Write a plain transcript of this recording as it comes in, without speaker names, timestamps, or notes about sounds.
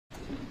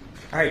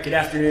All right, good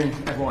afternoon,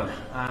 everyone.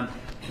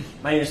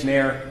 My name is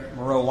Mayor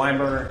Miro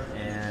Weinberger,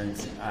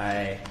 and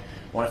I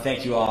want to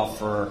thank you all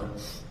for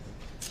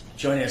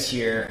joining us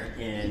here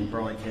in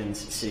Burlington's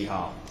City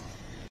Hall.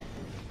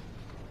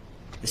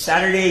 The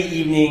Saturday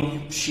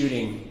evening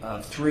shooting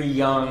of 3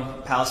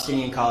 young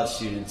Palestinian college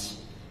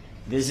students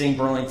visiting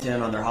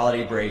Burlington on their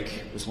holiday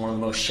break was one of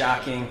the most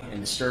shocking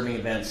and disturbing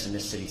events in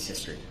this city's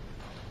history.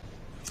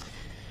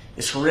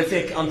 This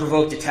horrific,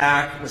 unprovoked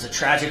attack was a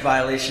tragic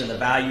violation of the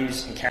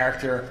values and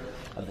character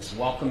of this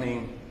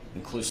welcoming,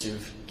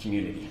 inclusive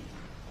community.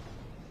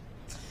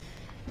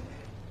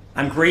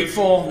 I'm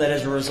grateful that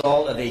as a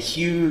result of a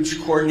huge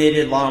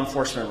coordinated law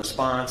enforcement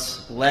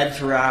response led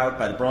throughout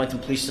by the Burlington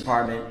Police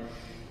Department,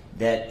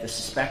 that the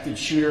suspected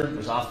shooter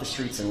was off the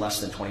streets in less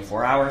than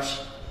 24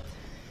 hours,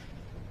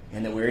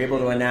 and that we were able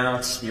to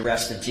announce the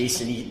arrest of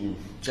Jason Eaton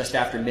just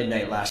after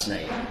midnight last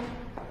night,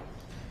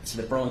 so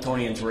that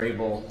Burlingtonians were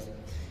able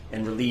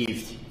and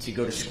relieved to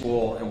go to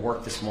school and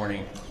work this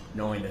morning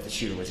knowing that the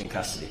shooter was in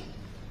custody.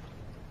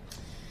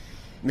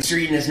 Mr.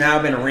 Eaton has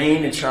now been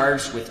arraigned and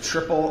charged with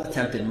triple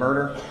attempted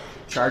murder,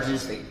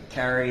 charges that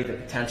carry the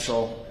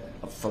potential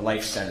for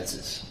life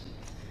sentences.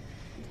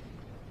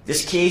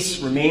 This case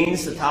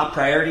remains the top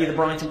priority of the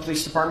Burlington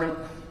Police Department.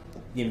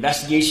 The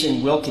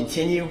investigation will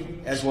continue,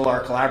 as will our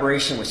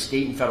collaboration with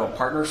state and federal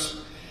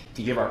partners,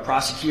 to give our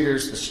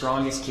prosecutors the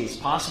strongest case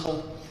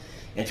possible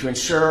and to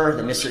ensure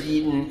that Mr.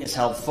 Eaton is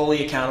held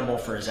fully accountable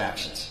for his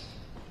actions.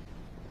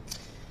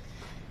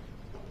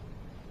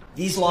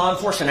 These law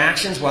enforcement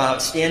actions, while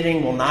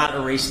outstanding, will not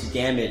erase the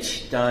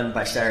damage done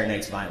by Saturday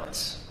night's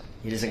violence.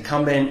 It is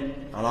incumbent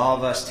on all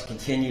of us to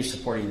continue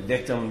supporting the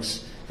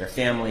victims, their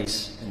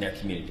families, and their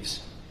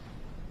communities.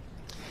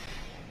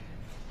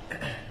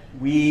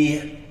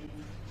 We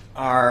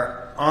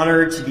are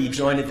honored to be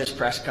joined at this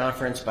press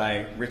conference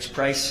by Rich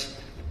Price.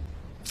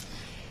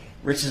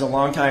 Rich is a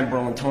longtime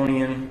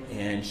Burlingtonian,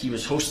 and he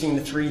was hosting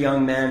the 3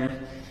 young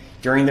men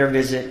during their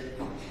visit.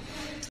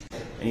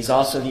 And he's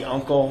also the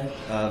uncle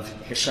of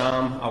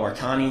Hisham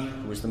Awartani,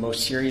 who was the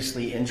most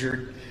seriously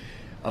injured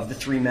of the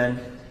 3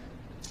 men.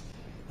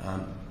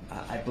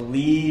 I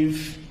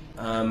believe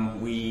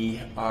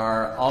we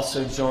are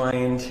also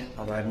joined,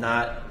 although I've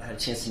not had a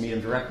chance to meet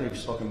him directly, we've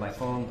spoken by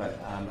phone, but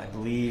I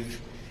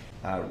believe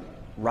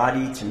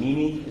Radi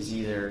Tamimi is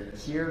either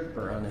here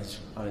or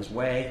on his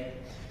way.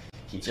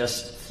 He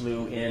just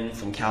flew in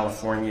from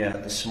California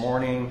this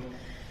morning,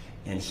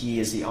 and he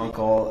is the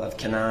uncle of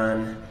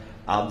Kenan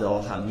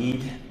Abdul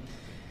Hamid.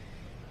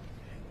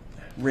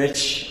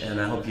 Rich,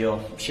 and I hope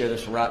you'll share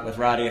this with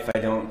Roddy if I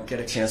don't get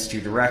a chance to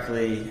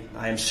directly,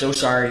 I am so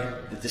sorry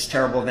that this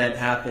terrible event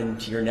happened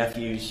to your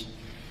nephews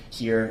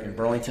here in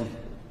Burlington.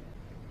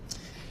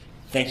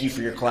 Thank you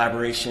for your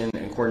collaboration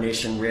and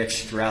coordination,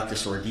 Rich, throughout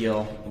this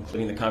ordeal,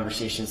 including the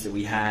conversations that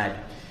we had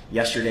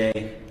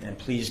yesterday, and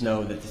please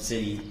know that the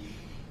city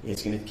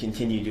is going to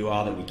continue to do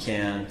all that we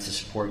can to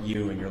support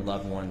you and your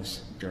loved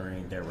ones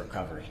during their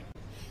recovery.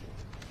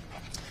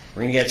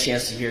 We're going to get a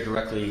chance to hear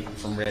directly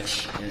from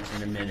Rich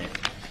in a minute.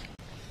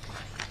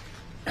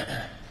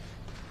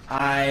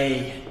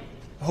 I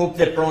hope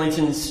that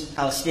Burlington's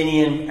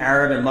Palestinian,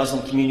 Arab, and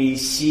Muslim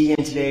communities see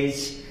in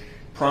today's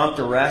prompt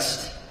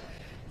arrest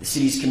the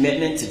city's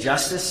commitment to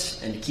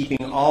justice and to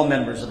keeping all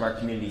members of our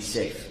community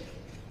safe.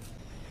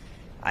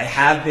 I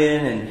have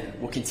been and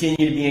will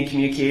continue to be in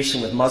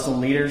communication with Muslim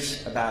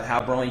leaders about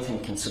how Burlington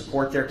can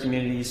support their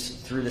communities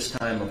through this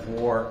time of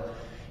war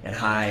and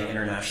high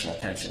international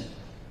tension.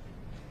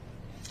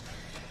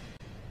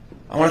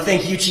 I want to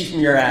thank you, Chief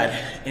Murad,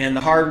 and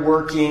the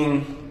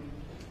hardworking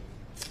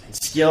and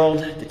skilled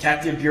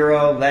Detective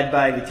Bureau led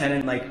by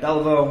Lieutenant Mike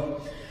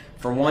Beliveau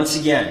for once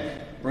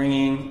again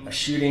bringing a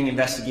shooting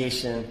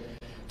investigation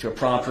to a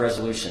prompt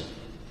resolution.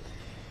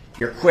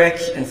 Your quick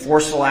and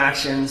forceful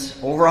actions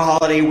over a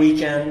holiday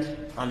weekend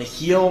on the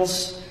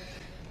heels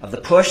of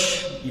the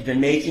push you've been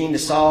making to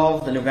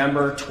solve the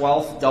November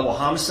 12th double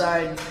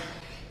homicide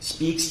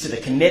speaks to the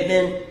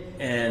commitment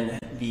and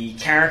the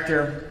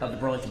character of the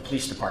Burlington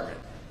Police Department.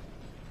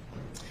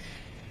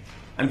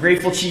 I'm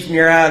grateful, Chief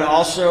Murad,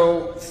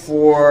 also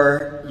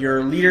for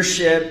your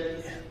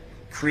leadership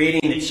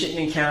creating the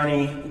Chittenden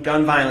County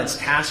Gun Violence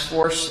Task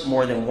Force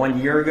more than 1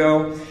 year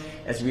ago,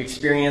 as we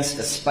experienced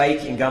a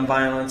spike in gun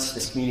violence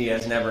this community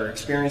has never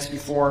experienced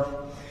before.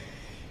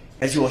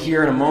 As you will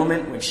hear in a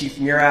moment when Chief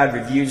Murad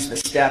reviews the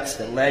steps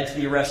that led to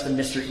the arrest of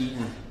Mr.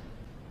 Eaton,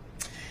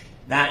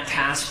 that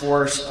task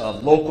force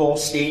of local,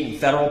 state, and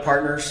federal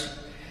partners,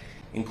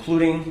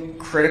 including,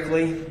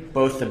 critically,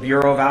 both the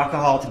Bureau of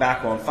Alcohol,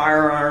 Tobacco, and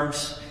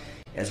Firearms,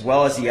 as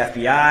well as the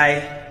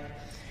FBI,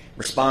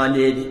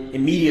 responded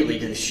immediately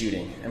to the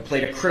shooting and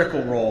played a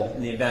critical role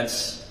in the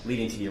events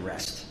leading to the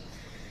arrest.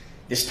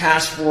 This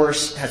task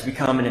force has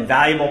become an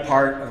invaluable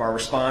part of our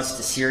response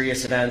to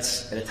serious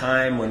events at a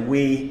time when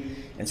we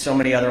and so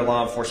many other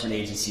law enforcement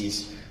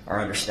agencies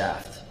are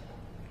understaffed.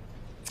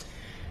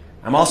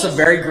 I'm also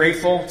very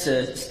grateful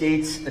to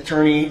State's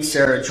Attorney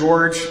Sarah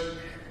George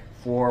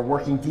for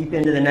working deep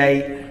into the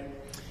night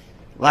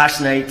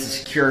last night to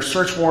secure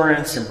search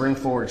warrants and bring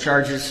forward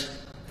charges.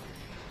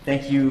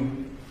 Thank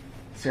you,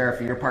 Sarah,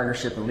 for your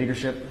partnership and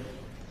leadership.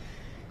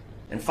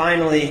 And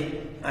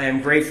finally, I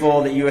am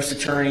grateful that U.S.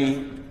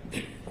 Attorney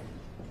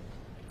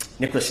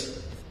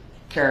Nicholas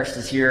Karrast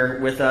is here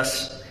with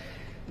us.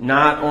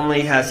 Not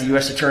only has the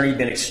U.S. Attorney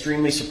been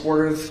extremely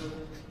supportive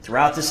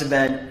throughout this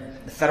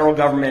event, the federal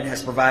government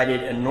has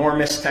provided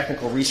enormous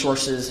technical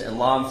resources and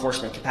law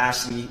enforcement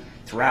capacity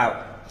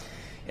throughout.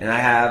 And I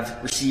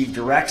have received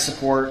direct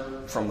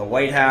support from the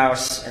White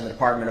House and the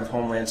Department of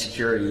Homeland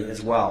Security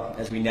as well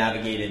as we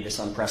navigated this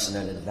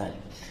unprecedented event.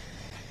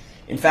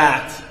 In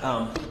fact,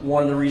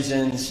 one of the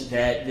reasons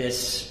that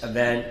this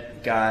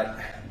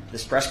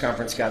press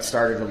conference got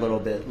started a little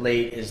bit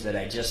late is that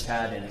I just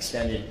had an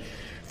extended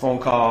phone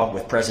call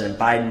with President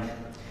Biden.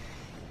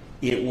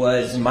 It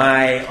was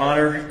my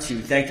honor to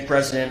thank the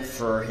President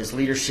for his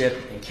leadership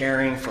and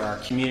caring for our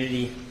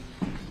community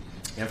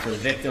and for the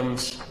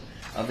victims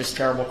of this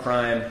terrible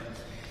crime.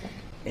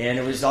 And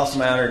it was also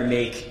my honor to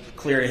make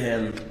clear to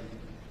him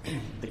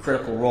the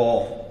critical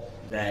role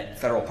that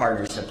federal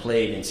partners have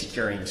played in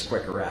securing this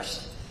quick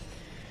arrest.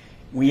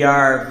 We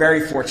are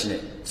very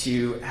fortunate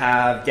to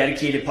have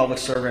dedicated public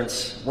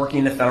servants working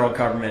in the federal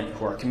government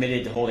who are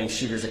committed to holding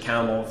shooters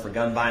accountable for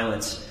gun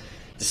violence,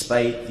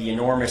 despite the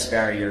enormous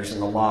barriers in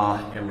the law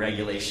and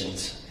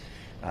regulations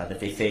that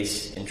they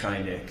face in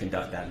trying to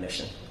conduct that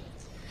mission.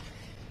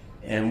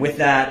 And with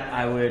that,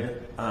 I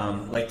would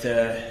like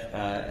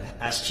to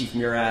ask Chief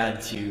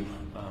Murad to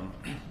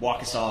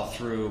walk us all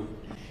through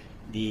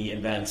the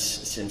events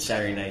since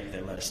Saturday night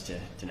that led us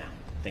to now.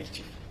 Thank you,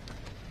 Chief.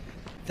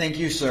 Thank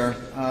you, sir.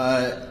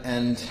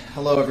 And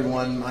hello,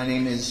 everyone. My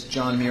name is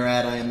John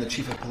Murad. I am the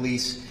Chief of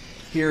Police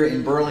here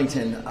in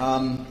Burlington.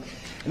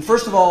 And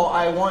first of all,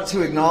 I want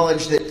to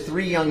acknowledge that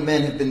 3 young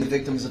men have been the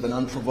victims of an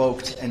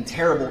unprovoked and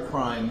terrible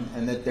crime,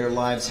 and that their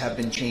lives have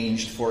been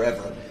changed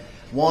forever.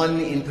 One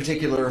in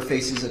particular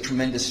faces a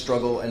tremendous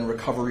struggle and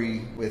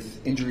recovery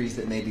with injuries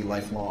that may be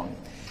lifelong.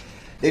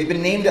 They've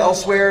been named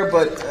elsewhere,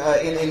 but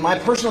in my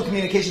personal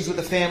communications with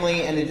the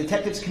family and in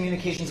detectives'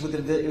 communications with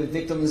the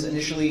victims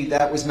initially,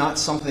 that was not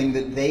something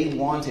that they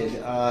wanted,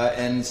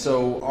 and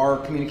so our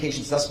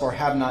communications thus far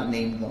have not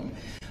named them.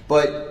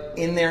 But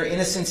in their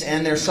innocence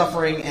and their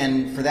suffering,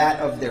 and for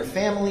that of their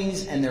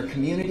families and their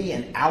community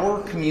and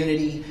our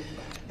community,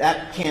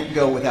 that can't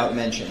go without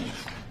mention.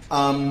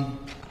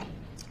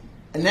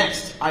 And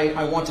next,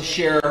 I want to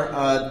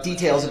share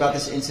details about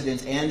this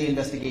incident and the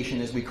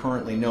investigation as we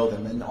currently know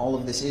them. And all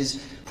of this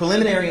is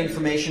preliminary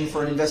information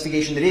for an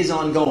investigation that is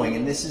ongoing.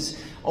 And this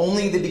is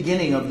only the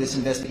beginning of this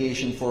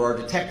investigation for our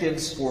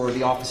detectives, for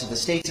the Office of the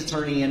State's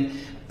Attorney, and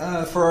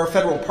for our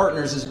federal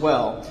partners as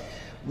well.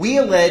 We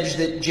allege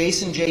that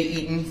Jason J.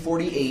 Eaton,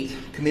 48,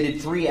 committed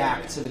 3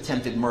 acts of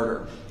attempted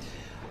murder.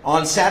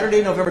 On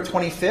Saturday, November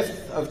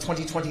 25th of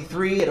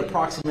 2023, at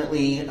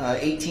approximately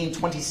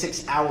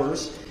 18:26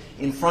 hours,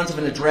 in front of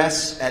an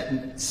address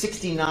at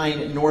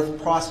 69 North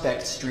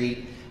Prospect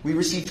Street, we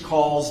received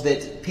calls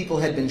that people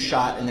had been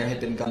shot and there had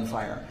been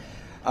gunfire.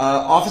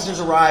 Officers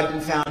arrived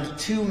and found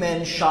 2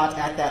 men shot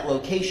at that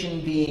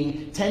location,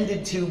 being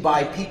tended to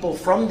by people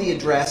from the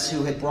address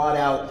who had brought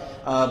out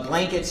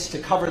blankets to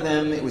cover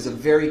them. It was a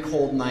very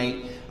cold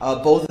night.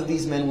 Both of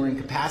these men were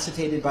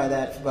incapacitated by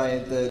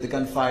the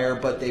gunfire,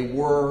 but they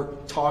were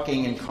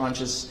talking and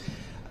conscious.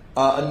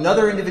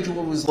 Another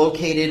individual was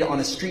located on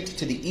a street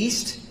to the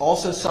east,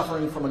 also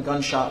suffering from a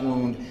gunshot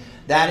wound.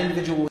 That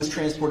individual was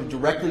transported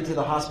directly to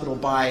the hospital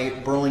by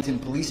Burlington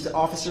police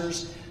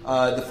officers.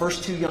 The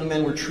first 2 young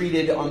men were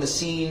treated on the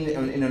scene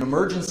in an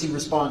emergency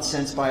response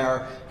sense by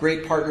our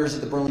great partners at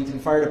the Burlington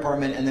Fire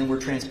Department, and then were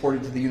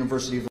transported to the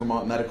University of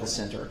Vermont Medical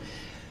Center.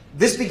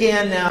 This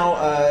began now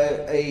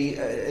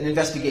an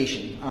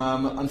investigation.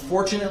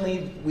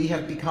 Unfortunately, we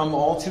have become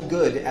all too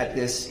good at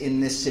this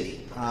in this city.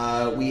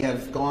 We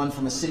have gone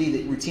from a city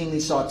that routinely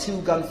saw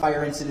 2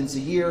 gunfire incidents a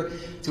year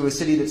to a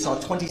city that saw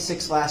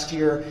 26 last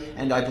year,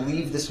 and I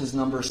believe this was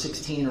number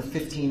 16 or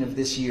 15 of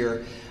this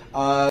year.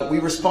 We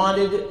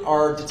responded,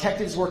 our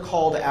detectives were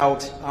called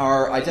out,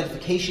 our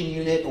identification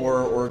unit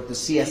or the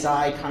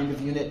CSI kind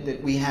of unit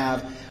that we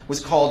have was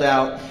called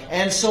out,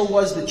 and so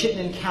was the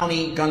Chittenden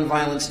County Gun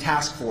Violence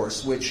Task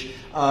Force, which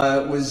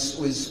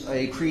was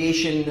a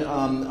creation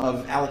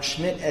of Alex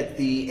Schmidt at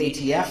the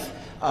ATF,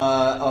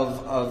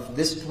 of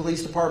this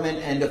police department,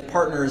 and of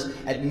partners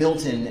at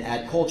Milton,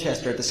 at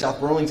Colchester, at the South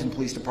Burlington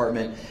Police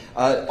Department.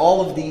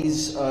 All of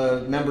these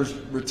members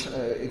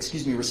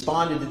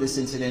responded to this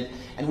incident,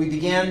 and we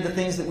began the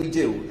things that we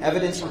do.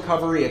 Evidence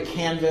recovery, a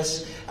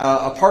canvas.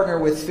 A partner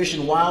with Fish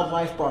and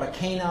Wildlife brought a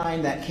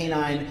canine. That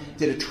canine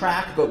did a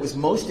track, but was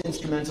most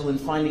instrumental in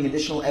finding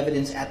additional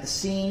evidence at the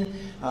scene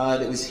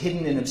that was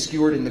hidden and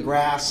obscured in the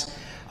grass.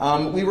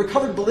 We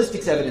recovered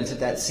ballistics evidence at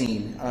that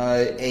scene.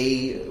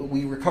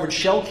 We recovered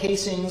shell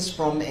casings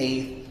from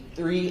a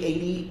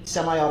 .380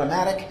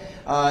 semi-automatic,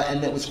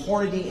 and that was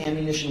Hornady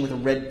ammunition with a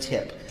red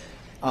tip.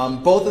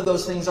 Both of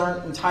those things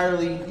aren't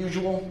entirely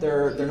usual.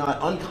 They're not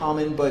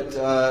uncommon, but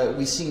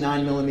we see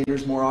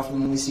 9mm more often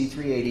than we see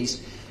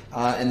 .380s,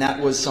 and that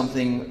was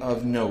something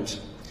of note.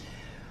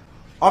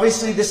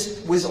 Obviously,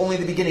 this was only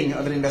the beginning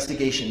of an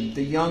investigation.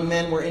 The young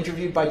men were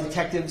interviewed by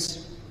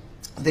detectives.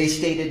 They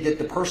stated that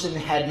the person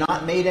had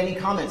not made any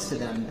comments to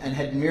them and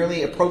had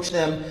merely approached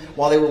them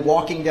while they were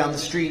walking down the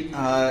street,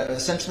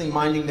 essentially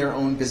minding their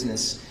own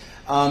business.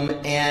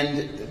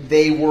 And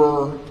they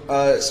were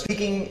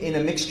speaking in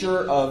a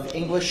mixture of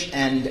English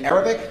and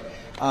Arabic,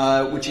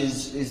 which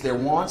is their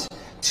wont.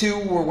 Two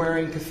were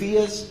wearing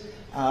keffiyehs,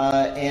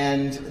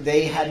 and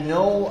they had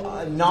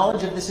no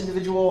knowledge of this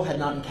individual, had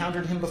not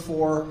encountered him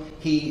before.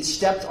 He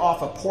stepped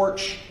off a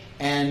porch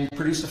and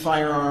produced a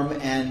firearm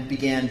and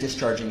began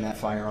discharging that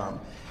firearm.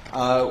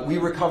 We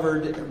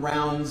recovered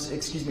rounds,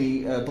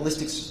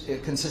 ballistics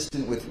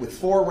consistent with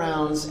 4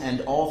 rounds,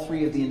 and all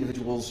 3 of the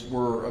individuals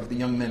of the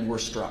young men were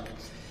struck.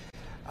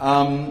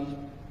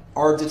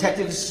 Our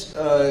detectives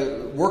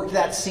worked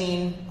that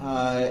scene.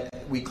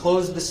 We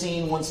closed the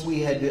scene once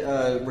we had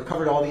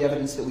recovered all the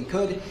evidence that we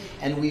could,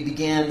 and we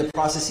began the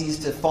processes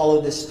to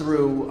follow this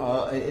through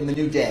in the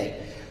new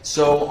day.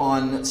 So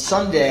on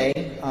Sunday,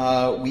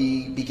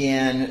 we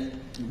began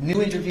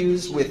new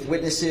interviews with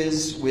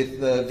witnesses, with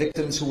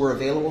victims who were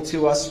available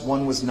to us.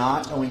 One was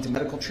not, owing to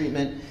medical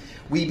treatment.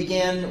 We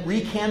began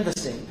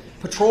re-canvassing.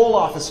 Patrol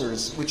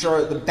officers, which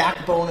are the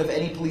backbone of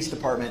any police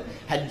department,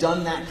 had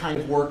done that kind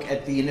of work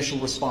at the initial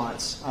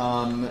response.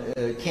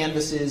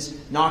 Canvasses,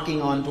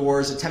 knocking on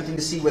doors, attempting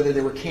to see whether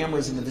there were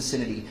cameras in the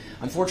vicinity.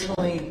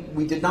 Unfortunately,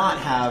 we did not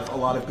have a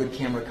lot of good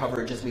camera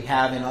coverage as we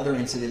have in other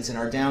incidents in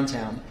our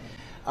downtown.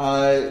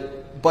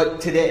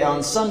 But today,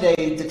 on Sunday,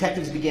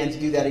 detectives began to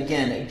do that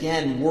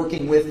again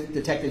working with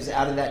detectives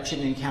out of that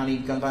Chittenden County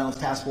Gun Violence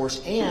Task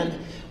Force and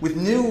with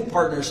new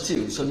partners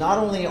too. So not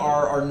only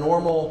our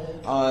normal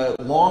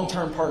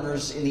long-term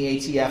partners in the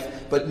ATF,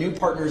 but new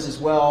partners as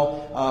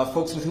well,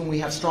 folks with whom we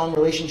have strong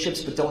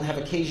relationships but don't have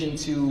occasion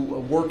to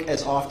work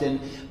as often,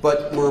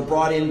 but were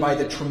brought in by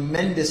the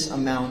tremendous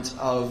amount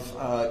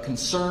of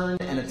concern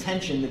and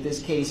attention that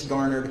this case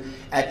garnered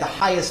at the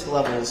highest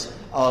levels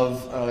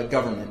of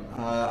government.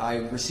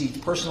 I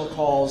received personal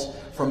calls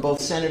from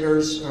both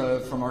senators,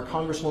 from our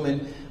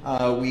congresswoman.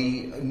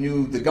 We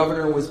knew the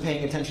governor was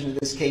paying attention to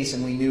this case,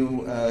 and we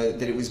knew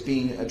that it was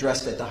being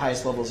addressed at the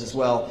highest levels as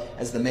well,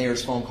 as the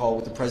mayor's phone call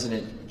with the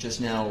president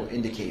just now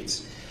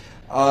indicates.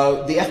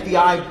 The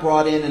FBI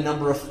brought in a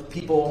number of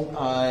people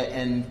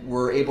and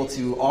were able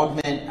to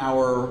augment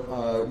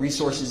our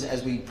resources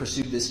as we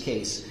pursued this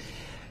case.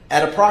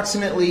 At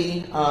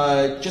approximately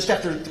just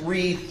after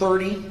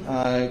 3:30,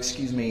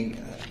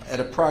 at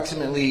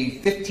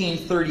approximately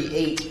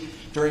 15:38,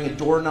 during a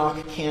door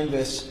knock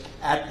canvass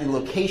at the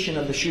location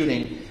of the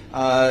shooting,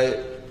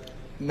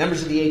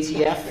 members of the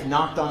ATF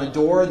knocked on a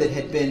door that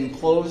had been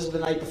closed the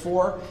night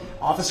before.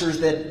 Officers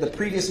that the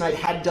previous night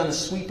had done a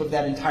sweep of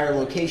that entire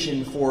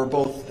location for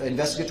both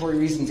investigatory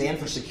reasons and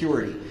for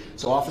security.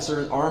 So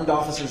armed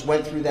officers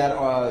went through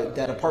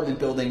that apartment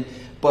building,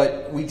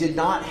 but we did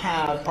not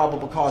have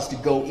probable cause to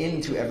go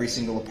into every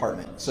single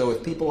apartment. So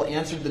if people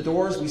answered the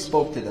doors, we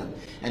spoke to them.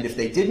 And if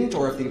they didn't,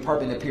 or if the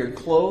apartment appeared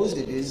closed,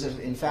 it is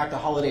in fact a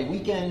holiday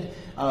weekend,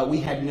 we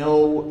had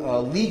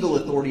no legal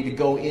authority to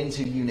go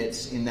into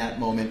units in that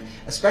moment,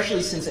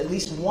 especially since at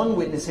least one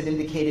witness had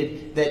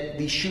indicated that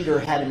the shooter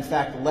had in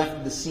fact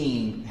left the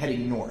scene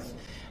heading north.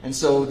 And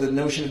so the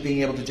notion of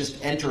being able to just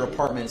enter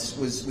apartments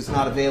was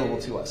not available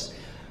to us.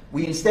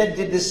 We instead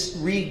did this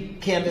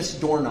re-canvass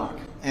door knock.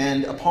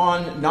 And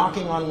upon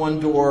knocking on one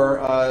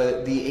door,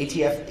 the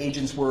ATF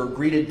agents were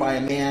greeted by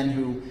a man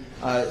who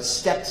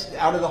stepped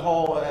out of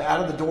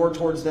the door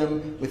towards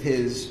them with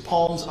his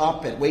palms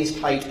up at waist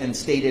height and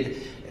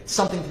stated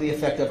something to the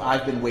effect of,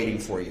 "I've been waiting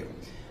for you."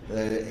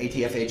 The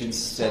ATF agents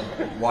said,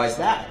 "Why is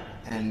that?"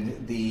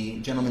 And the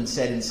gentleman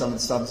said in some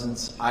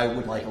substance, "I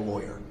would like a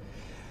lawyer."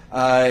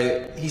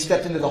 He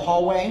stepped into the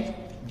hallway.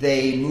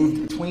 They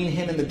moved between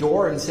him and the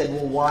door and said,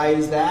 "Well, why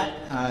is that?"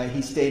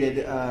 He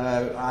stated,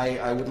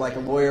 I would like a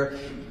lawyer.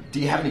 "Do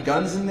you have any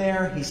guns in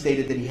there?" He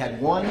stated that he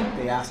had one.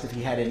 They asked if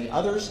he had any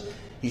others.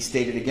 He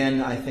stated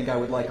again, "I think I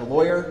would like a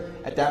lawyer."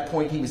 At that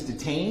point, he was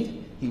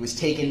detained. He was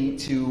taken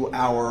to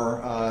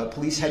our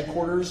police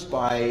headquarters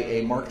by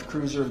a marked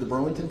cruiser of the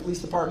Burlington Police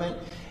Department,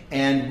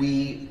 and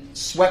we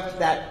swept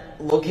that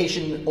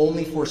location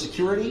only for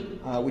security,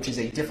 which is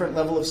a different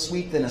level of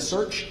sweep than a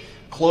search.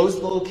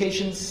 Closed the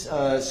locations,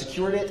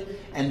 secured it,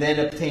 and then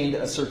obtained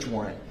a search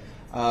warrant,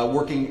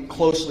 working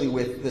closely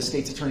with the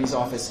state's attorney's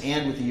office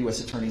and with the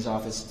U.S. attorney's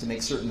office to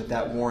make certain that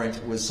that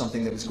warrant was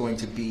something that was going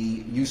to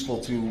be useful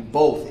to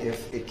both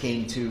if it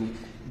came to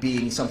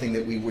being something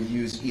that we would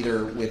use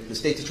either with the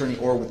state's attorney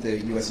or with the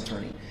U.S.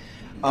 attorney.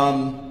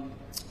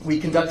 We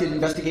conducted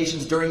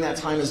investigations during that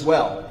time as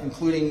well,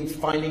 including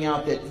finding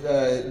out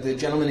that the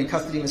gentleman in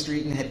custody, Mr.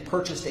 Eaton, had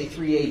purchased a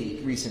 .380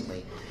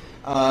 recently.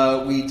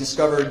 We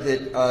discovered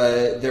that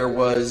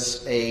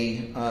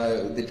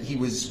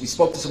we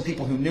spoke to some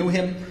people who knew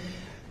him.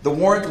 The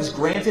warrant was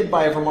granted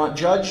by a Vermont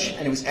judge,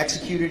 and it was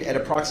executed at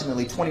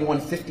approximately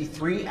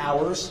 21:53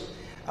 hours.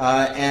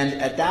 And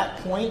at that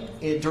point,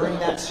 during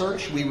that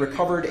search, we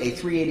recovered a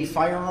 .380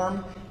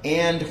 firearm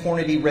and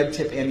Hornady red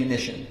tip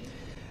ammunition.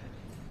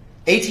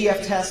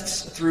 ATF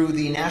tests through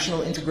the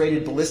National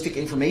Integrated Ballistic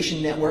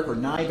Information Network, or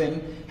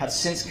NIBIN, have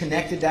since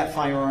connected that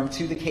firearm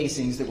to the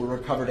casings that were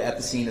recovered at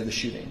the scene of the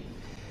shooting.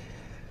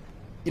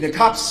 You know,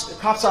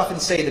 cops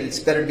often say that it's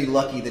better to be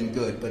lucky than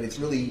good, but it's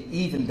really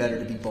even better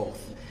to be both.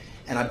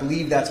 And I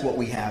believe that's what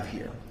we have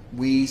here.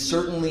 We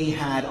certainly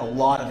had a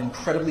lot of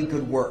incredibly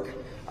good work,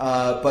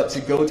 but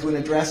to go to an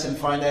address and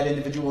find that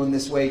individual in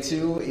this way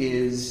too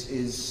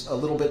is a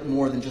little bit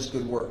more than just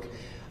good work.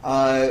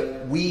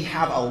 We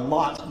have a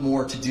lot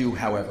more to do,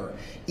 however.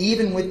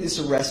 Even with this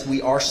arrest, we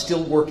are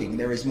still working.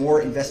 There is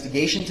more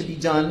investigation to be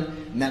done,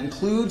 and that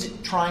includes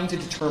trying to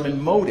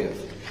determine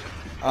motive.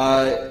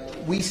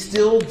 We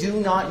still do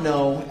not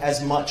know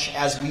as much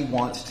as we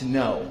want to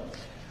know,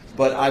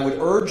 but I would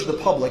urge the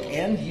public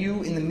and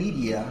you in the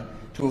media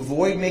to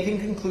avoid making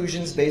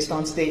conclusions based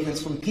on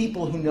statements from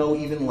people who know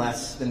even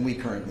less than we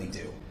currently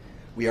do.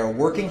 We are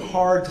working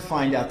hard to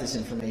find out this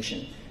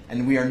information,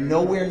 and we are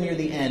nowhere near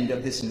the end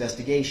of this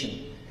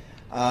investigation.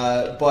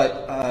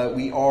 But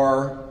we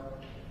are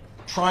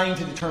trying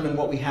to determine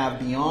what we have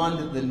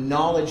beyond the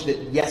knowledge that,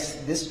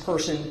 yes, this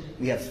person,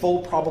 we have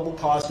full probable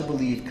cause to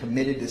believe,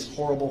 committed this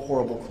horrible,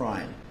 horrible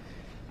crime.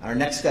 Our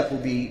next step will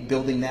be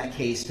building that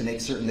case to make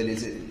certain that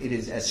it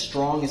is as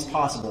strong as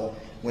possible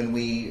when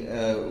we,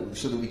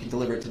 so that we can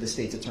deliver it to the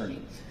state's attorney.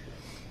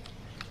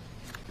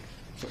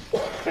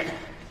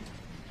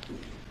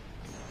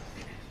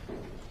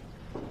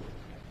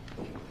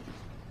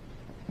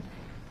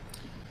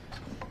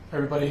 Hi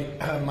everybody,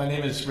 my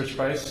name is Rich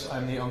Price.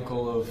 I'm the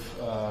uncle of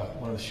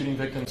one of the shooting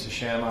victims,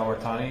 Hisham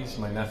Al-Wartani. He's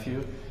my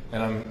nephew,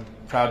 and I'm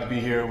proud to be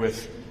here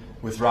with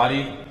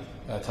Radi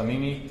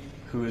Tamimi,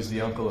 who is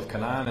the uncle of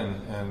Kanan,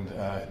 and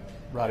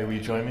Radi, will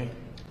you join me?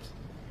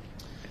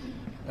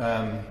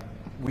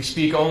 We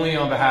speak only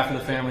on behalf of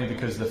the family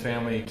because the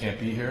family can't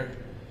be here.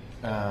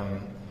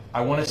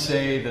 I want to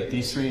say that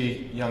these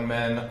three young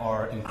men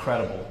are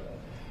incredible,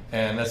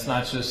 and that's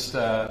not just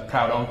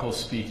proud uncles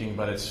speaking,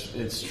 but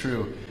it's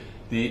true.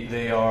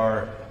 They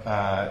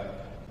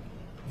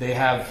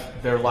have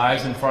their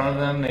lives in front of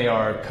them. They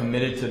are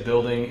committed to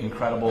building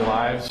incredible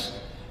lives.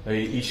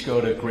 They each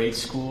go to great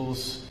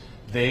schools.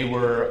 They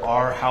were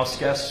our house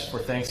guests for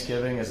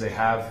Thanksgiving, as they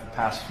have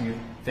past few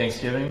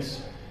Thanksgivings.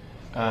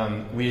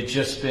 We had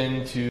just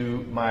been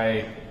to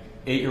my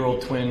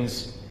 8-year-old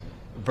twin's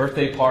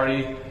birthday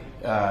party.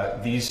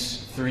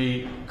 These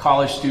three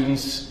college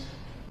students,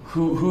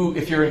 who,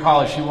 if you're in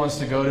college, who wants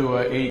to go to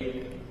an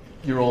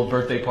 8-year-old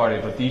birthday party?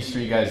 But these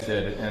three guys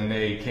did, and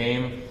they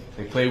came.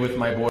 They played with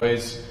my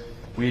boys.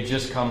 We had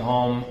just come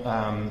home,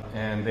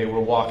 and they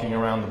were walking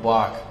around the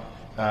block,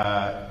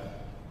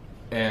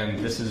 and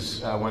this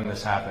is when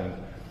this happened.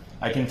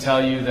 I can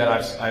tell you that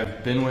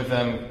I've been with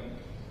them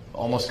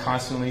almost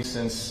constantly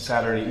since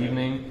Saturday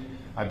evening.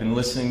 I've been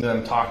listening to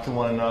them talk to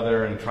one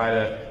another and try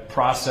to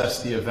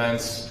process the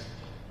events,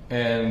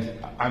 and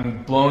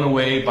I'm blown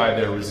away by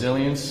their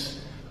resilience,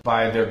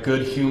 by their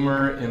good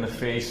humor in the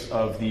face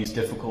of these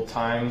difficult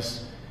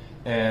times.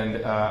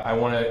 And I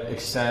want to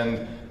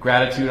extend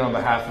gratitude on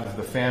behalf of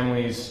the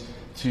families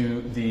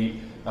to the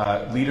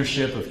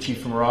leadership of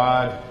Chief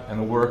Murad and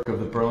the work of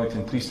the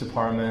Burlington Police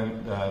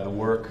Department, the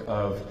work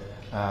of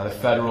the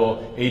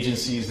federal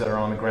agencies that are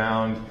on the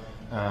ground,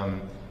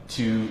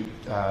 to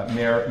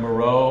Mayor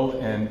Miro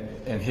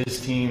and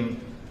his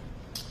team.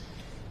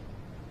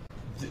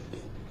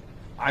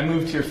 I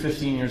moved here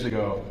 15 years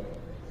ago,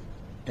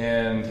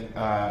 and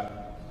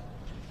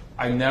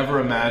I never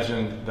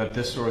imagined that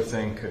this sort of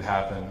thing could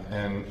happen.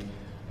 And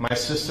my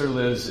sister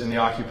lives in the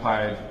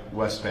occupied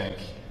West Bank,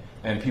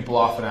 and people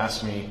often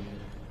ask me,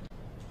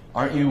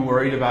 aren't you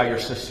worried about your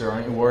sister?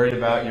 Aren't you worried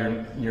about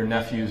your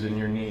nephews and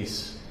your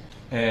niece?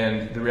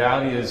 And the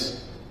reality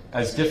is,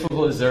 as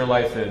difficult as their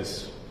life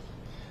is,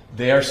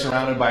 they are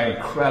surrounded by an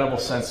incredible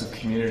sense of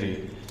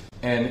community.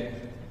 And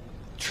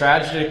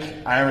tragic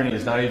irony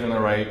is not even the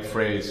right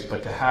phrase,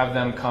 but to have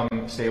them come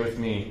stay with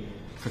me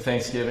for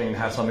Thanksgiving and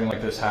have something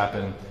like this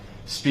happen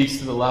speaks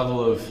to the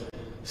level of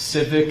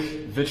civic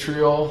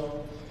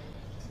vitriol,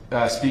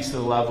 speaks to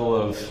the level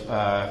of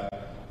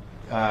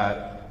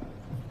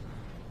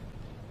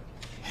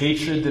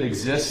hatred that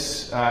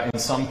exists in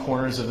some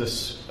corners of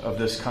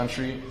this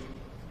country.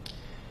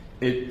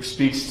 It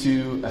speaks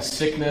to a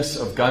sickness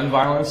of gun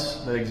violence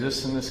that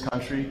exists in this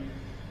country.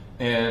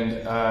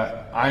 And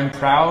I'm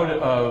proud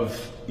of,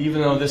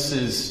 even though this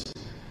is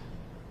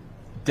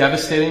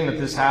devastating that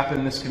this happened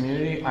in this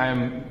community, I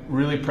am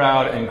really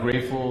proud and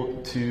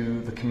grateful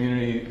to the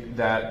community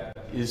that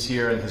is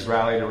here and has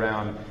rallied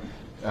around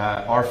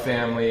our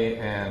family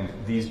and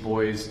these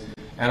boys.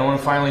 And I want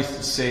to finally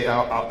say,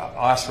 I'll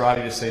ask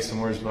Roddy to say some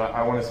words, but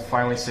I want to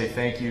finally say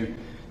thank you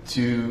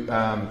to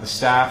the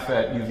staff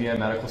at UVM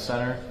Medical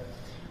Center.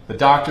 The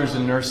doctors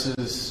and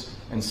nurses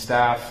and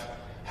staff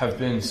have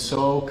been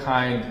so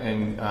kind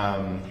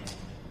and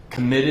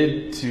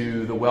committed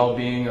to the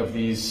well-being of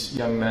these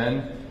young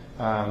men.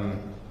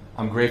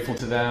 I'm grateful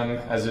to them,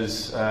 as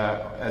is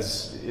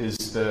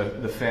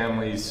the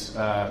families.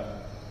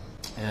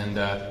 And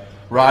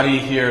Roddy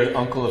here,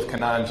 uncle of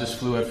Kanan, just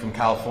flew in from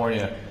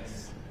California.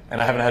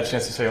 And I haven't had a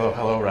chance to say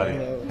hello already.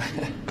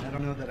 I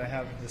don't know that I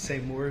have the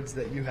same words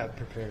that you have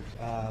prepared,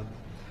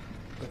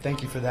 but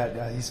thank you for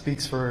that. He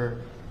speaks for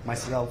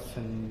myself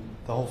and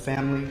the whole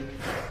family,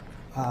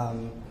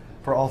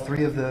 for all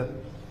three of the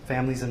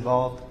families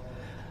involved.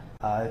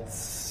 I'm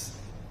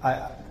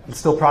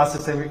still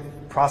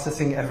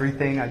processing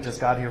everything. I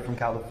just got here from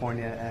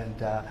California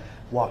and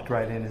walked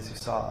right in, as you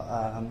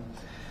saw.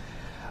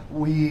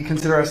 We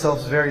consider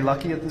ourselves very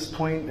lucky at this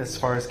point as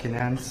far as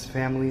Kenan's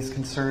family is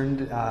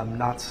concerned.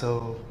 Not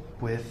so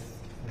with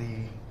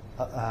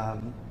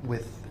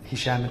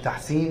Hisham and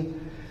Tahsin.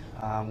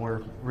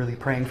 We're really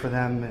praying for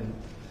them, and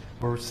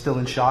we're still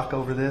in shock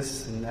over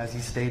this. And as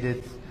he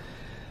stated,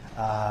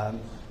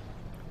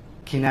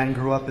 Kenan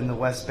grew up in the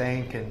West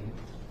Bank, and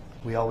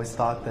we always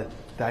thought that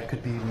that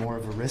could be more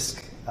of a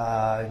risk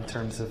in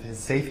terms of his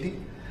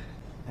safety,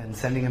 and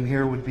sending him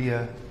here would be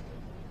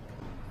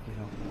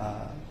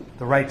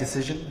the right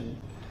decision. And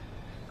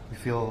we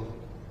feel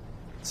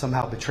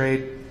somehow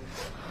betrayed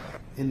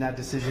in that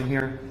decision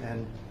here,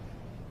 and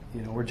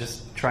we're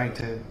just trying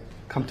to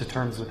come to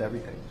terms with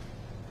everything.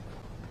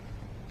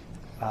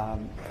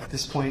 At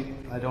this point,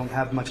 I don't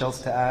have much else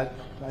to add.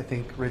 I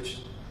think Rich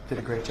did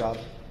a great job.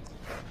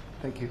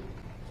 Thank you.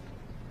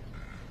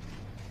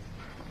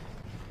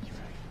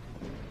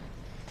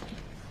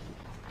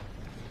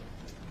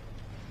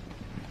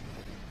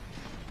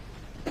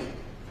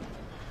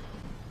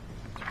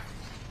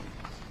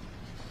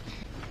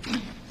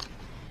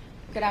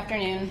 Good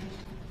afternoon.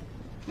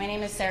 My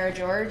name is Sarah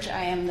George.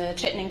 I am the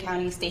Chittenden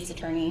County State's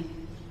Attorney.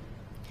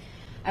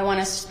 I want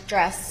to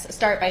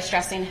start by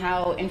stressing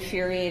how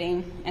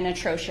infuriating and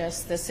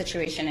atrocious this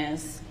situation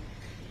is.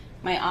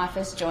 My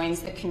office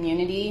joins the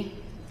community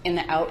in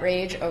the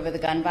outrage over the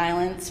gun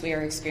violence we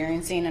are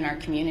experiencing in our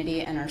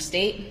community and our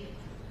state.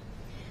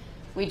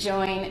 We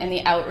join in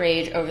the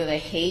outrage over the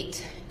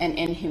hate and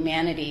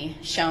inhumanity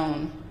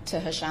shown to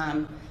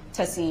Hisham,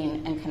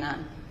 Tahsin, and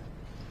Kenan.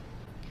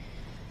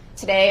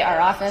 Today, our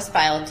office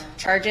filed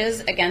charges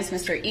against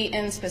Mr.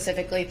 Eaton,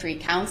 specifically 3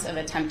 counts of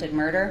attempted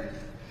murder,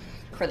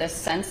 for the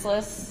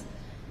senseless,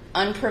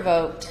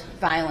 unprovoked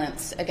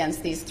violence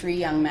against these 3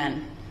 young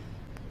men.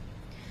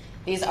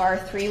 These are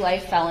 3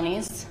 life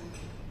felonies,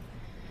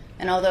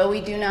 and although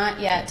we do not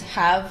yet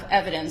have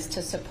evidence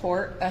to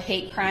support a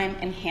hate crime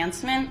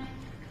enhancement,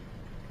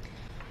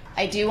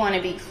 I do want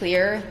to be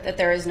clear that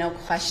there is no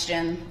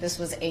question this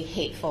was a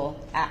hateful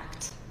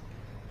act.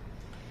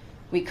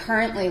 We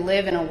currently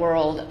live in a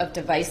world of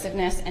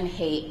divisiveness and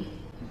hate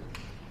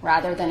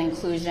rather than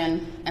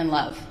inclusion and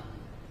love.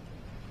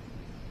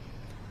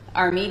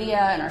 Our media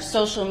and our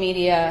social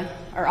media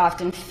are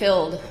often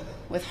filled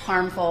with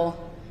harmful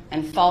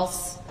and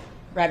false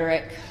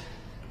rhetoric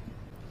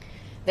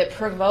that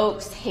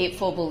provokes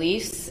hateful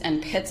beliefs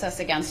and pits us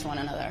against one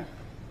another.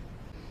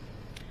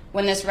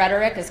 When this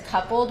rhetoric is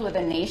coupled with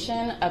a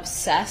nation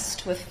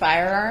obsessed with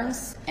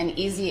firearms and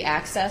easy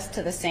access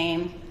to the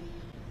same,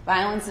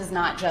 violence is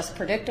not just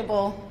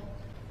predictable,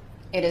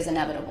 it is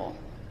inevitable.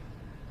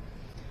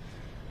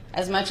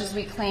 As much as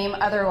we claim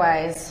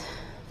otherwise,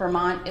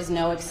 Vermont is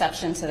no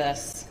exception to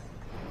this.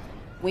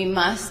 We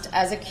must,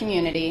 as a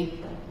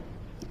community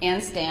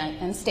and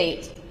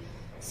state,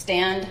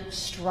 stand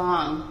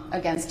strong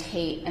against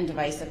hate and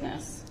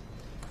divisiveness.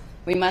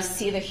 We must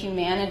see the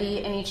humanity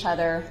in each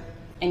other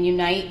and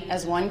unite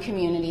as one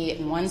community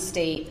in one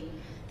state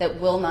that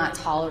will not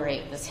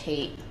tolerate this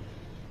hate.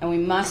 And we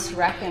must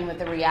reckon with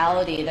the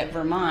reality that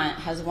Vermont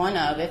has one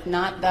of, if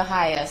not the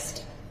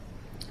highest,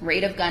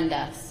 rate of gun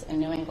deaths in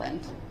New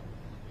England.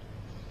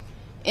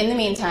 In the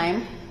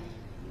meantime,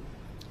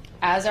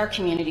 as our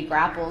community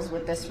grapples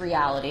with this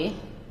reality,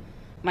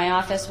 my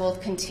office will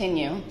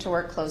continue to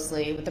work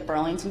closely with the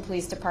Burlington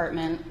Police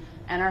Department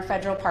and our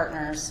federal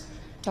partners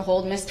to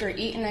hold Mr.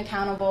 Eaton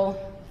accountable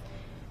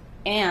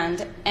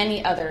and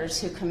any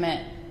others who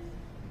commit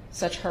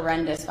such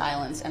horrendous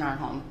violence in our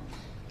home.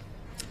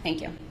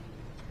 Thank you.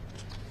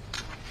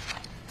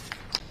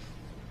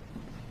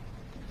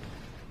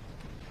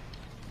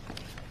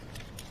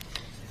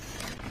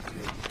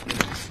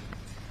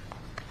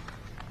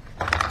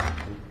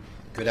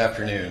 Good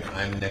afternoon.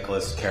 I'm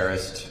Nicholas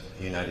Karist,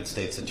 United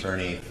States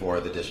Attorney for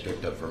the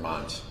District of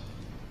Vermont.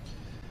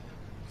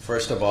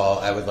 First of all,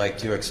 I would like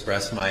to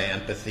express my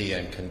empathy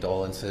and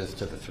condolences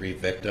to the 3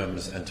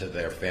 victims and to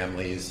their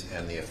families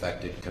and the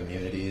affected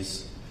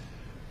communities.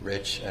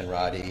 Rich and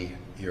Roddy,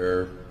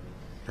 your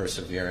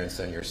perseverance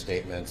and your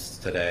statements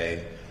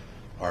today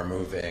are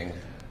moving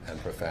and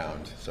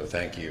profound, so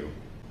thank you.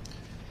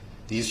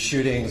 These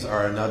shootings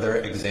are another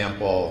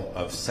example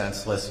of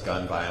senseless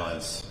gun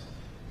violence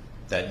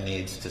that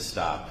needs to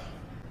stop.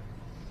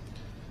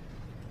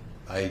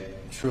 I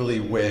truly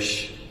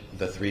wish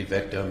the 3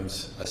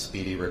 victims a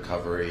speedy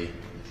recovery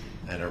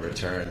and a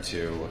return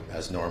to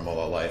as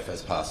normal a life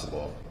as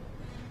possible.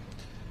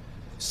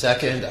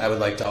 Second, I would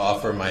like to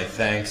offer my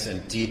thanks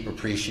and deep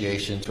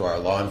appreciation to our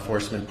law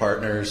enforcement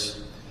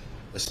partners,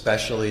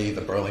 especially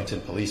the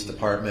Burlington Police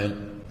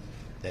Department,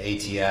 the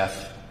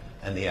ATF,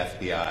 and the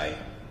FBI.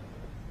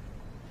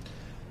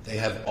 They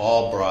have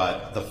all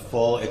brought the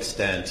full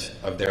extent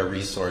of their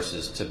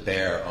resources to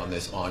bear on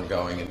this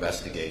ongoing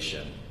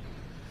investigation,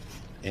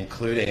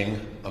 including,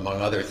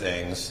 among other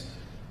things,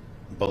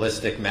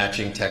 ballistic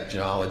matching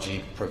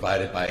technology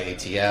provided by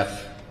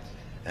ATF,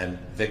 and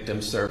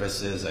victim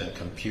services and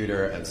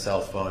computer and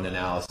cell phone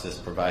analysis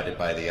provided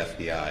by the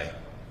FBI.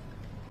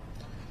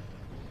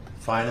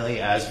 Finally,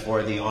 as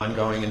for the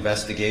ongoing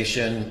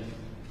investigation,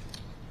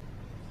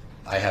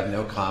 I have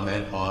no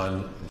comment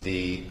on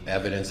the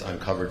evidence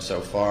uncovered so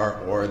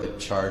far or the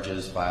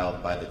charges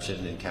filed by the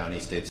Chittenden County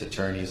State's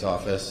Attorney's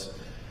Office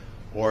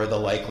or the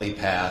likely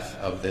path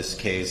of this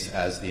case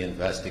as the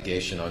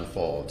investigation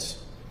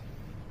unfolds.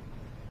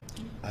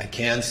 I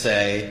can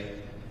say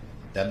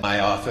that my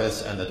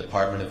office and the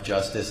Department of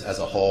Justice as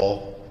a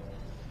whole,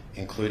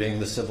 including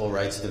the Civil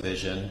Rights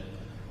Division,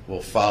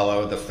 will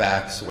follow the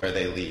facts where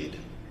they lead.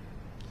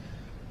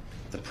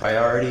 The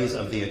priorities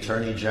of the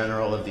Attorney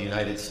General of the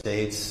United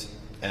States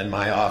and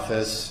my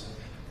office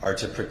are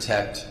to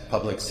protect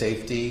public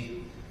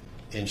safety,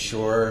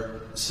 ensure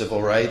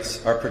civil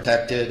rights are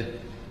protected,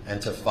 and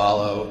to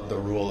follow the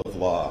rule of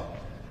law.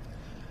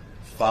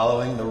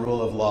 Following the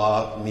rule of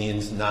law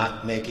means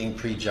not making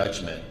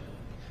prejudgment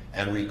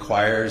and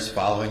requires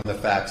following the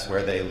facts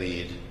where they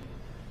lead,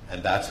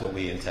 and that's what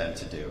we intend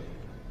to do.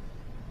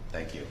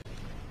 Thank you.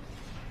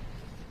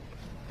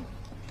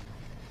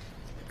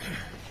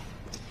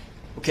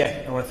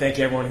 Okay, I want to thank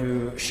everyone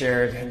who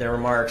shared their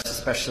remarks,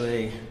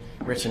 especially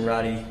Rich and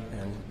Roddy,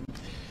 and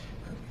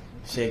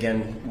say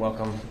again,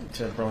 welcome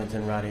to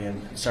Burlington, Roddy,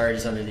 and sorry it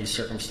is under these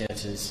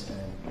circumstances.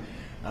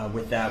 And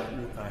with that,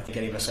 I think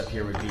any of us up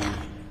here would be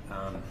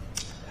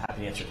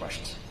happy to answer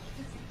questions.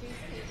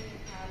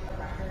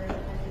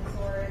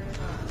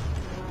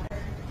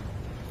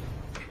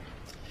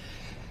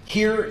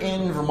 Here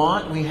in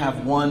Vermont, we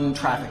have one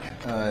traffic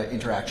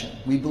interaction.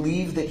 We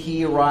believe that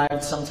he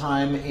arrived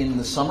sometime in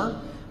the summer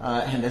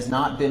and has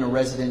not been a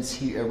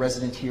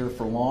resident here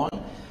for long.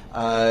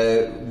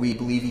 We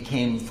believe he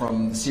came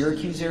from the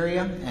Syracuse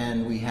area,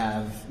 and we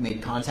have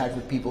made contact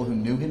with people who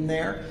knew him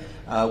there.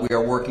 We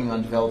are working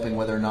on developing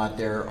whether or not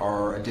there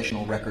are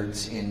additional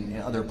records in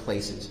other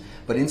places.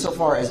 But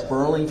insofar as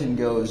Burlington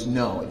goes,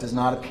 no, it does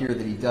not appear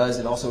that he does.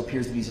 It also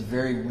appears that he's a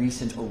very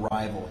recent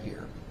arrival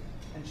here.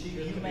 And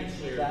you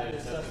mentioned that the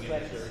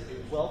suspects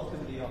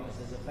welcomed the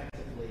officers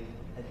effectively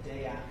a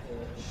day after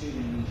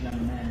shooting these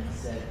young men and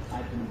said,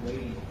 "I've been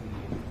waiting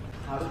for you."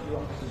 How did your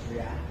officers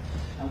react?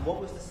 And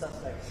what was the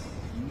suspect's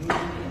mood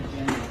and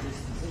general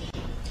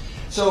disposition?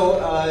 So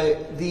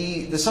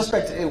the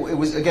suspect, it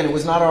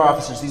was not our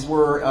officers. These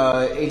were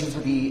agents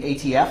with the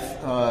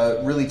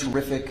ATF, really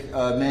terrific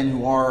men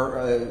who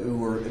are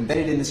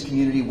embedded in this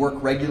community,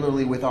 work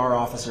regularly with our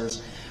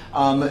officers.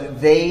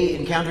 They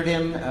encountered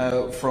him,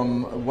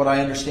 from what I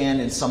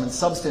understand, in sum and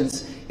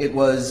substance. It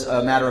was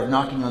a matter of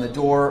knocking on the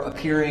door,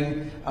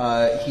 appearing.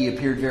 He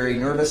appeared very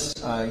nervous.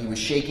 He was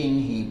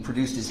shaking. He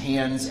produced his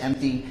hands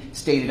empty,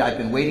 stated, "I've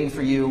been waiting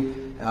for you."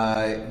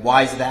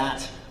 Why's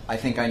that? "I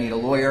think I need a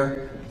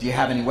lawyer." "Do you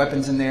have any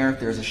weapons in there?"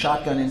 "There's a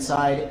shotgun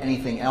inside."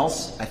 "Anything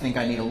else?" "I think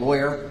I need a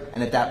lawyer."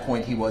 And at that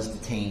point, he was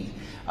detained.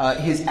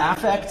 His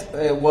affect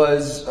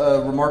was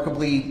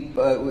remarkably,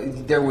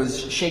 there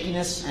was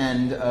shakiness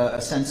and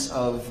a sense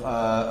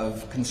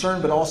of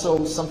concern, but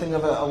also something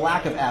of a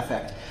lack of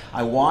affect.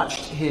 I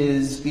watched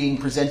his being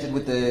presented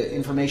with the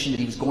information that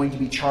he was going to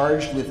be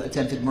charged with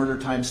attempted murder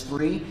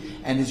 ×3,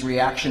 and his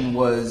reaction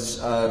was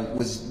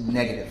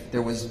negative.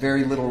 There was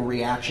very little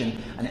reaction,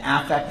 an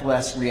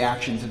affect-less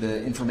reaction to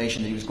the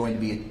information that he was going to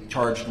be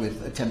charged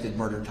with attempted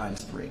murder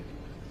 ×3.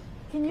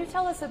 Can you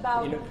tell us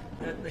about...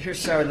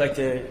 Here's how I'd like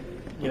to,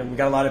 we've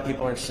got a lot of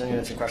people interested in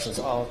answering questions.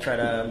 I'll try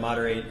to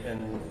moderate,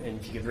 and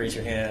if you could raise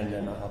your hand,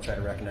 and I'll try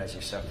to recognize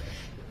you. So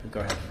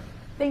go ahead.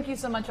 Thank you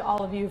so much,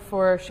 all of you,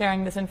 for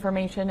sharing this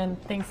information,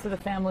 and thanks to the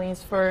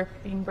families for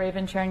being brave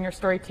and sharing your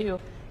story, too.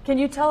 Can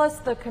you tell us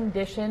the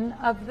condition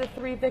of the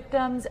 3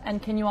 victims,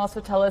 and can you also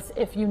tell us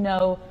if you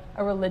know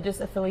a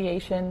religious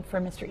affiliation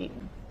for Mr.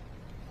 Eaton?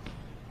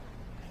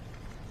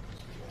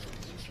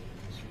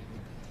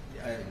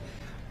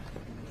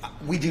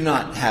 We do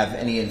not have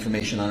any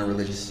information on a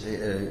religious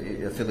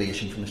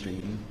affiliation for Mr.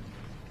 Eaton.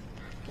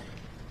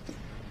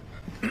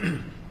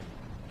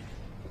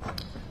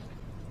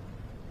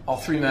 All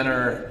three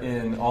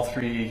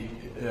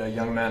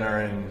young men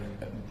are in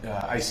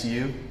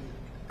ICU,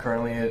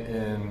 currently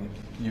in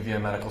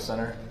UVM Medical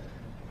Center.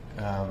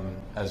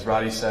 As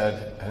Roddy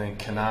said, I think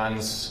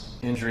Kanan's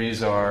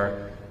injuries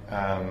are,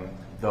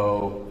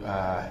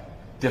 though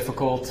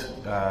difficult,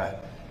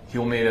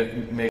 he'll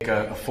make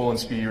a full and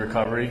speedy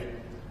recovery.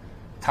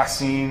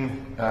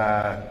 Tahsin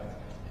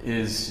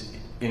is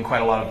in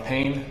quite a lot of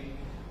pain.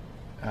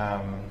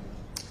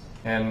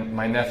 And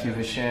my nephew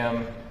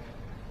Hisham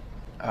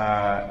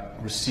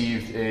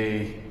received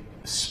a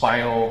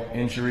spinal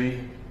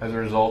injury as a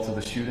result of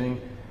the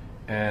shooting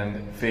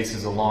and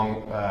faces a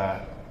long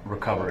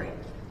recovery.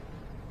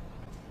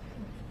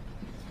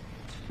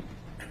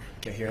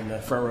 Okay, here in the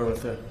front row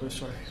with the blue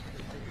sweater.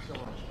 Thank you so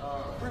much.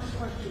 First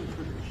question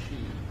for the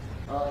chief.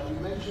 You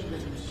mentioned that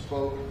you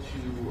spoke to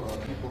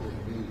people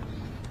that knew Eaton.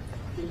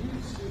 Can you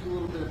speak a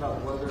little bit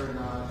about whether or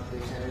not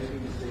they had anything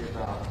to say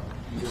about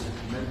either his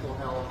mental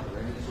health or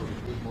any sort of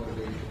hate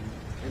motivation?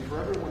 And for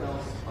everyone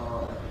else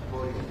at the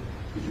podium,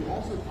 could you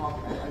also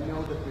talk, I know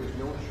that there's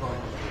no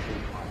charges for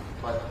hate crime,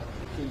 but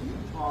can you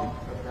talk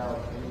about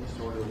any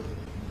sort of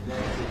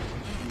message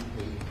to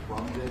hate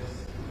from this?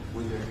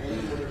 Was there any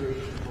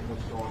motivation from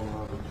what's going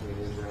on between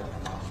Israel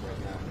and Hamas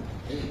right now?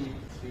 Anything you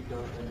can speak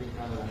of, any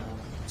kind of that?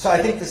 So I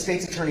think the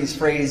state's attorney's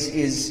phrase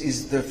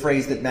is the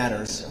phrase that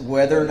matters.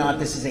 Whether or not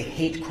this is a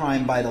hate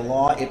crime by the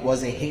law, it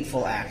was a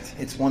hateful act.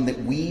 It's one that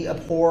we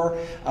abhor,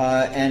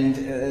 and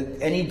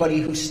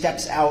anybody who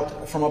steps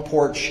out from a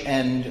porch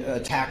and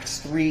attacks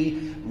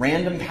 3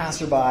 random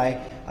passerby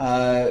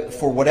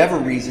for whatever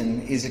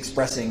reason is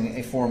expressing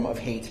a form of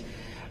hate.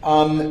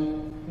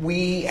 I'm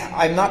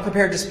not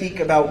prepared to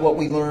speak about what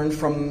we learned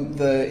from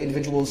the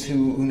individuals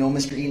who know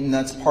Mr. Eaton.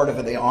 That's part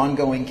of the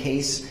ongoing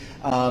case.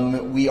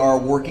 We are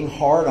working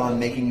hard on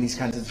making these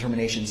kinds of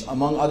determinations.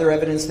 Among other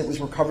evidence that was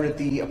recovered at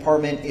the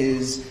apartment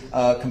is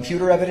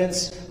computer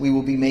evidence. We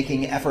will be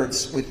making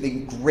efforts with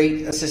the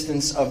great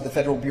assistance of the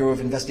Federal Bureau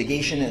of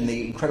Investigation and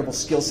the incredible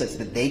skill sets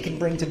that they can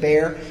bring to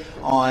bear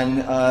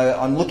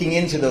on looking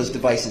into those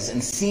devices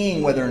and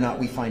seeing whether or not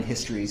we find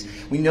histories.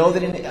 We know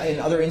that in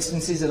other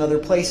instances, in other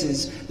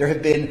places, there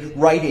have been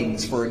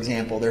writings, for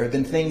example. There have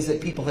been things that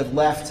people have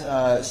left,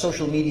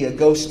 social media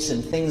ghosts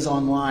and things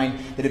online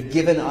that have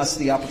given us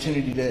the opportunity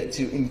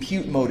to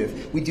impute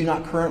motive. We do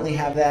not currently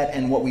have that,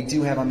 and what we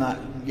do have I'm not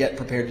yet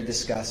prepared to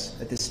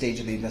discuss at this stage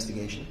of the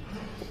investigation.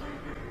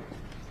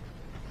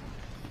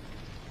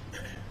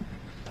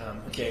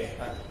 Okay,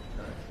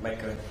 Mike,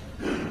 go ahead.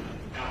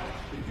 Alex,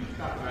 could you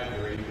talk about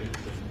your agents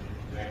and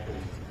exactly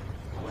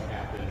what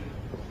happened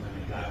when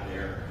they got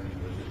there? I mean,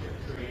 was it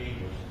their training?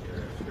 Was it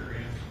their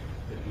experience?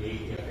 That the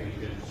ATF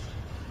agents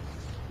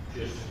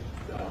just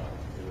felt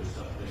there was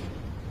something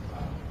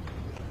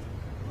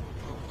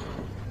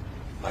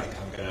Mike,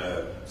 I'm going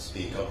to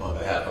speak on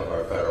behalf of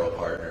our federal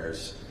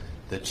partners.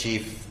 The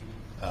chief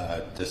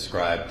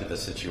described the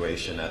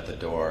situation at the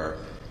door.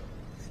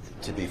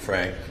 To be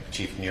frank,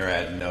 Chief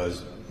Murad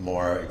knows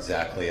more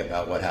exactly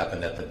about what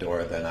happened at the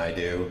door than I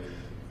do.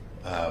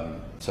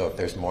 So if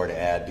there's more to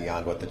add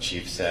beyond what the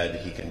chief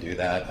said, he can do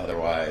that.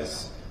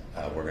 Otherwise,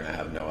 we're going to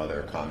have no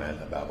other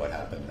comment about what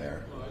happened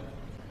there. well,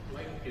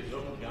 like his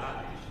own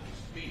guys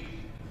speak?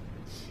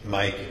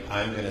 Mike,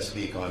 I'm going to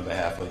speak on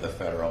behalf of the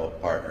federal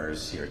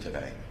partners here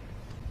today.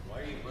 Why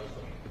are you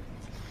Muslim?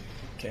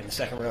 Okay, in the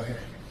second row here.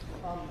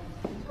 Can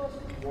you tell us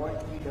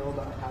what you know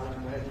about how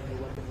and when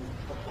the weapon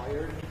was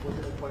acquired? Was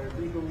it acquired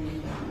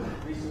legally?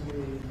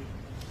 Recently?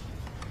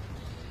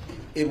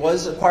 It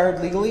was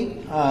acquired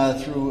legally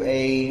through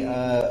a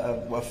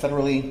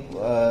federally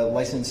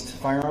licensed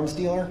firearms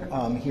dealer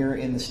here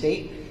in the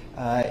state,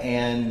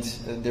 and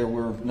there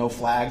were no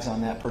flags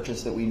on that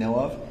purchase that we know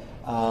of.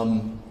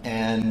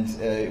 And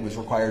it was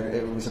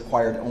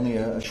acquired only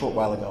a short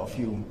while ago, a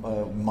few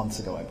months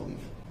ago, I believe.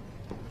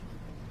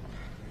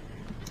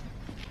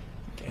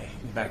 Okay,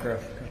 back row.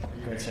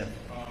 Go ahead, Sam.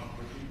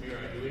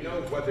 Do we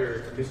know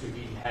whether Mr.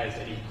 Eaton has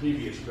any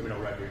previous criminal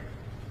record?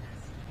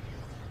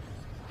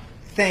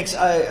 Thanks.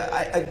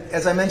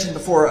 As I mentioned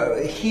before,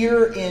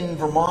 here in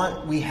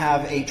Vermont, we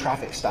have a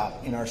traffic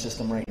stop in our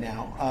system right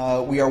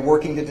now. We are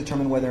working to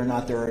determine whether or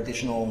not there are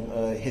additional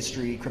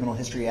criminal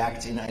history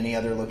acts in any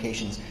other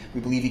locations.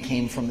 We believe he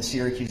came from the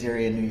Syracuse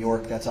area in New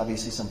York. That's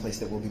obviously someplace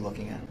that we'll be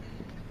looking at.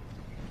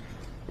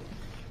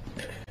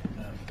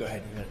 Go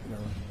ahead.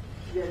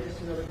 Yeah, just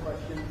another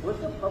question. Was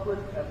the public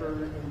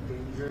ever in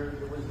danger?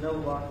 There was no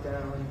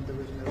lockdown. There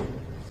was no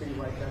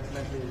citywide text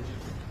message.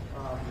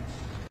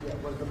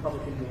 Was the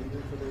public in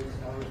danger for those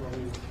hours while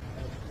we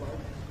flood?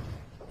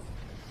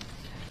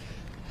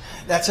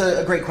 That's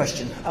a great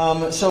question.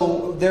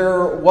 So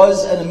there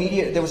was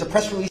a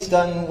press release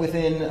done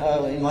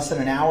in less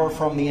than an hour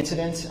from the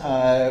incident.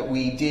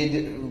 We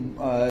did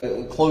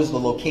close the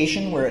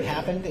location where it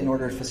happened in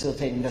order to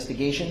facilitate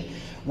investigation.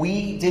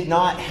 We did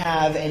not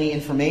have any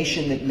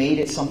information that made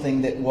it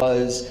something that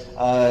was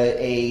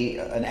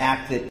an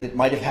act that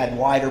might have had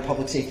wider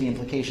public safety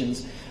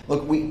implications.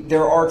 Look,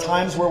 there are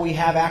times where we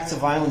have acts of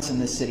violence in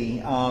this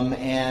city,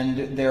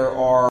 and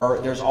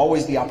there's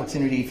always the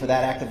opportunity for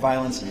that act of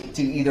violence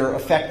to either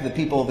affect the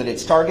people that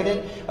it's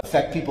targeted,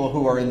 affect people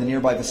who are in the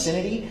nearby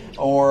vicinity,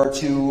 or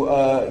to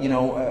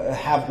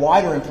have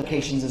wider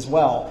implications as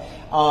well.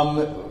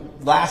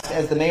 Last,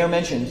 as the mayor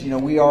mentioned,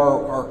 we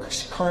are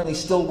currently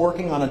still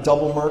working on a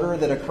double murder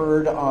that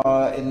occurred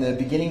in the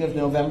beginning of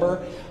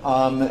November.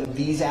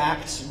 These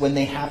acts, when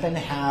they happen,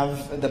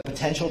 have the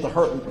potential to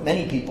hurt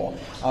many people.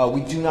 We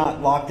do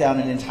not lock down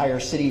an entire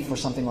city for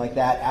something like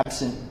that,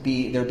 absent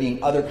there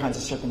being other kinds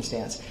of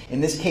circumstance.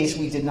 In this case,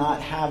 we did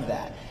not have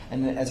that.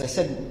 And as I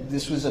said,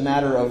 this was a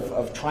matter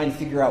of trying to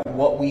figure out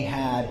what we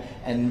had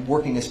and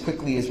working as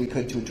quickly as we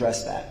could to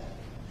address that.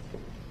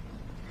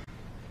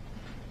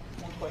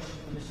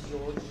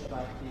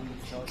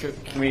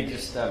 Can we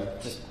just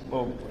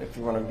if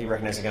you want to be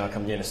recognized again, I'll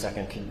come to you in a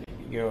second. Can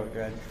you go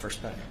ahead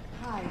first back?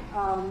 Hi.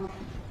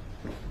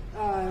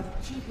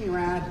 Chief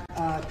Murad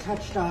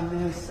touched on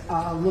this,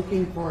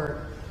 looking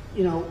for,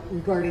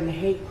 regarding the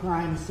hate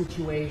crime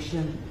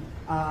situation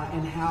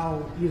and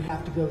how you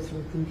have to go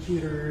through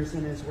computers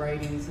and his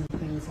writings and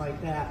things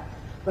like that.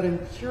 But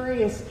I'm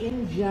curious,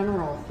 in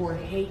general, for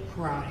hate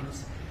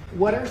crimes,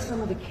 what are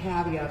some of the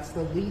caveats,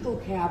 the legal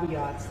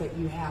caveats that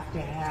you have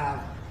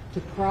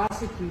to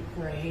prosecute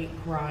for a hate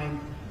crime,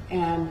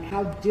 and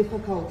how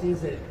difficult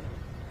is it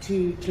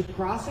to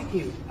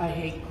prosecute a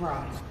hate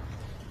crime?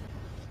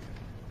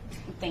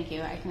 Thank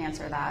you. I can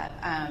answer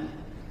that.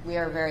 We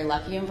are very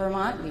lucky in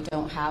Vermont. We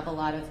don't have a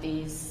lot of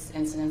these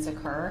incidents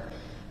occur,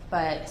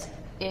 but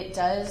it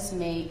does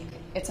make,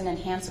 it's an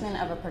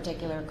enhancement of a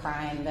particular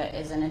crime that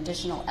is an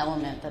additional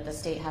element that the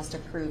state has to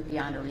prove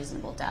beyond a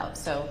reasonable doubt.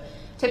 So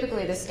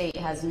typically the state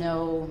has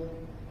no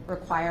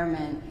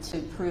requirement to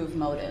prove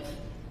motive.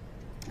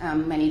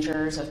 Many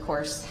jurors, of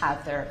course,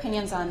 have their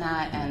opinions on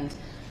that, and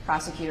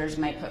prosecutors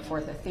might put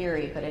forth a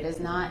theory, but it is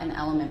not an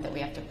element that we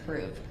have to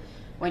prove.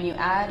 When you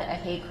add a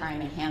hate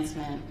crime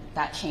enhancement,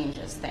 that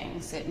changes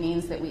things. It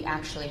means that we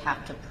actually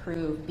have to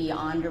prove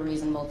beyond a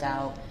reasonable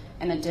doubt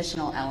an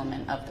additional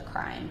element of the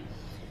crime.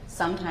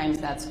 Sometimes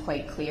that's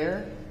quite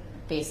clear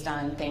based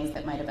on things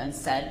that might have been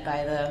said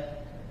by the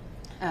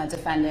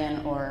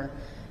defendant, or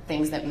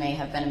things that may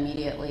have been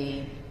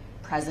immediately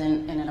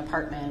present in an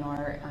apartment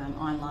or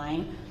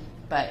online.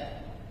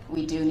 But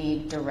we do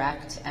need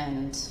direct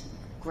and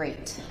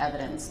great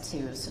evidence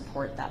to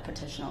support that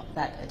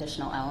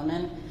additional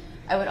element.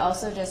 I would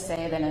also just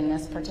say that in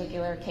this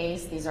particular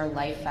case, these are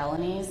life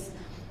felonies,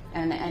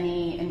 and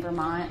in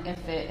Vermont,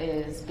 if it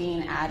is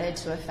being added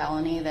to a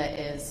felony that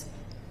is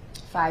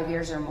 5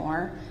 years or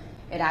more,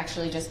 it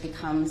actually just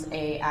becomes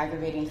an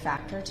aggravating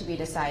factor to be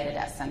decided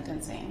at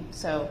sentencing.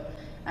 So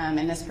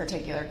in this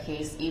particular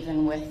case,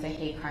 even with the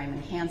hate crime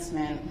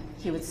enhancement,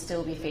 he would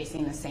still be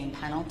facing the same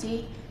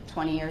penalty,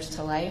 20 years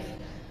to life,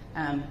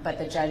 but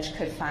the judge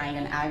could find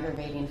an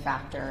aggravating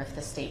factor if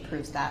the state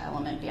proves that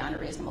element beyond a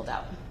reasonable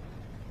doubt.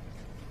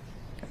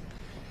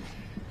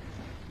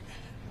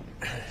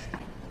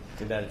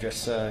 Did that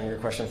address your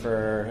question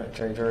for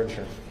Attorney George?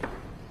 Or?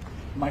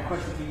 My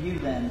question for you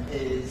then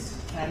is,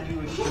 can you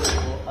assure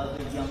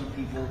other young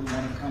people who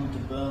want to come to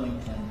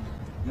Burlington,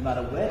 no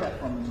matter where they're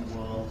from in the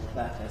world,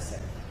 that they're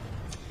safe?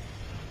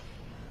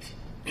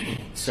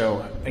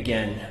 So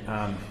again,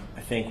 I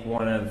think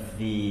one of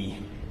the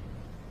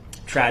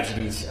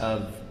tragedies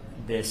of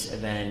this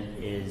event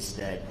is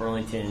that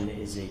Burlington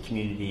is a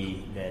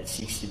community that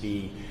seeks to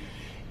be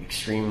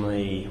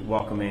extremely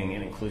welcoming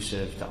and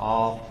inclusive to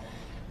all.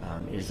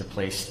 It is a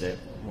place that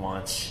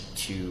wants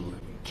to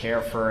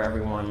care for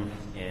everyone,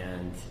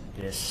 and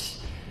this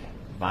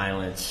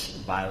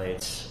violence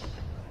violates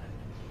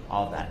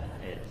all of that.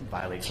 It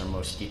violates our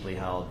most deeply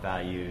held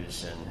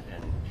values and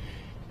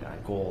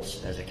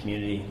goals as a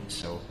community.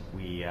 So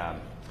we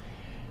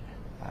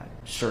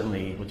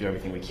certainly will do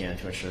everything we can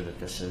to ensure that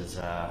this is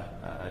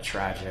a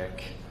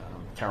tragic,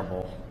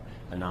 terrible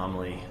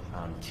anomaly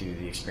to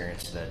the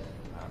experience that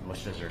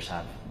most visitors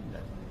have,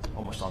 that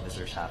almost all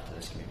visitors have to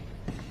this community.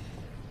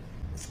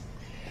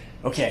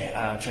 Okay,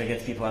 try to get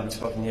to people who haven't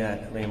spoken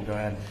yet. Liam, go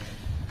ahead.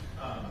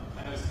 I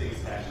know state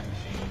statute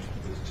changed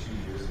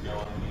 2 years ago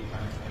on the hate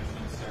crime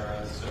enhancement,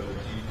 Sarah. So do you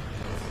think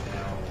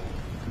now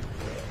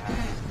that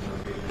acts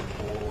motivated in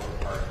whole or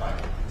part by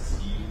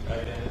perceived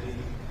identity?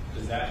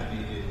 Does that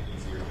make it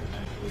easier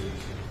potentially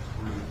to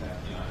prove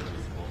that beyond a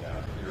reasonable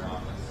doubt for your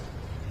office?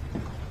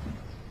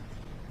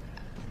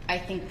 I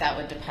think that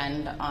would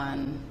depend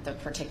on the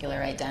particular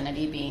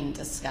identity being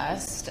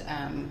discussed.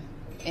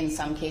 In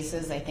some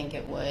cases, I think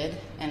it would,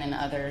 and in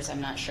others,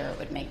 I'm not sure it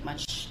would make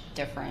much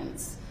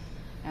difference.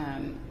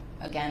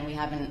 Again, we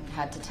haven't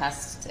had to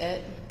test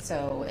it,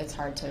 so it's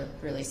hard to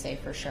really say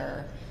for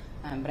sure.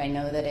 But I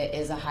know that it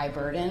is a high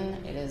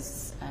burden. It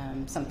is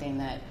something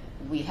that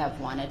we have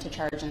wanted to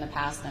charge in the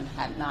past and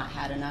had not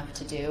had enough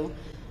to do,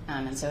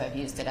 and so have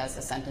used it as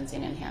a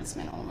sentencing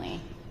enhancement only.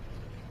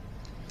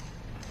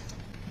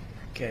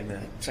 Okay,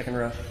 Matt, second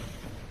row.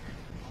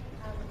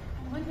 I'm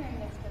wondering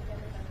if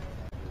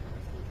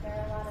there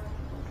are a lot of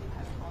people who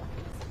have called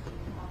this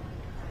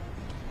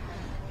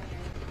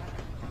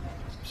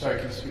crimes. Sorry,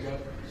 can you speak up?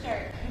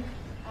 Sure.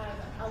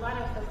 A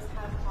lot of folks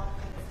have called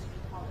for this to be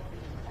called a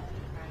hate crime.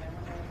 I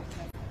wonder if you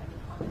guys have any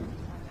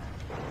comments on that.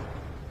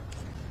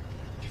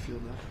 Do you feel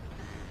that?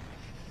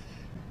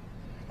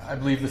 I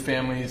believe the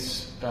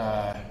families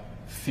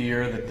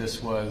fear that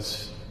this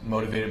was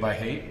motivated by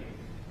hate,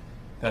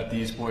 that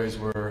these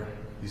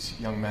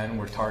young men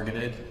were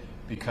targeted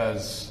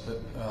because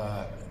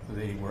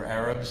they were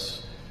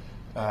Arabs,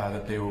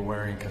 that they were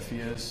wearing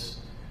keffiyehs.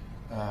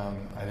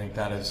 I think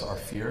that is our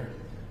fear.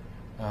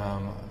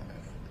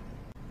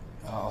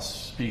 I'll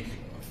speak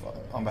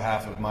on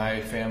behalf of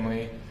my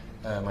family,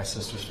 my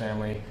sister's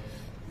family.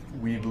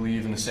 We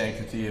believe in the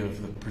sanctity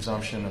of the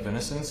presumption of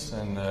innocence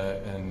and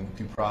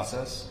due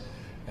process,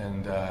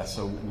 and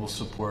so we'll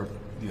support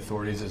the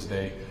authorities as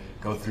they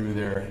go through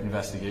their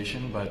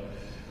investigation. But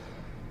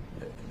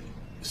it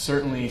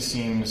certainly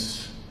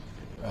seems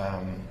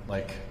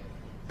like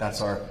That's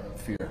our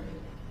fear.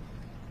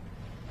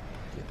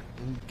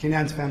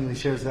 Kenyon's family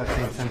shares that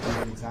same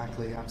sentiment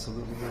exactly,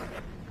 absolutely.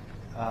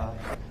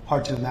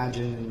 Hard to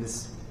imagine in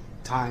this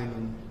time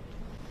and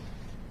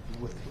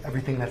with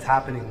everything that's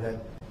happening that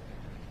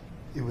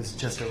it was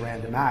just a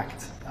random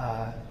act.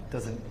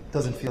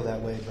 Doesn't feel that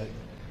way, but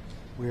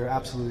we are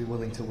absolutely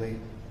willing to wait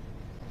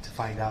to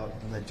find out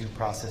and let due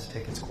process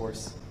take its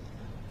course.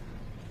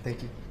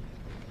 Thank you.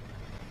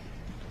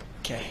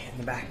 Okay, in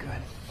the back, go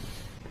ahead.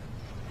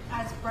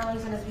 As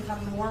Burlington has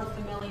become more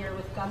familiar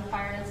with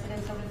gunfire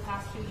incidents over the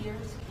past few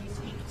years, can you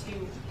speak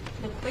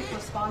to the quick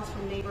response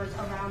from neighbors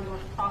around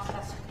North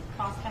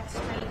Prospect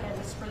Street and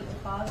the street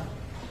above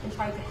in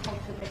trying to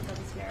help the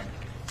victims here?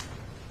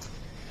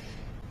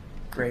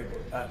 Great.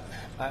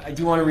 I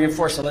do want to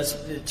reinforce, so let's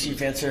the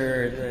Chief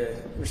answer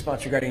the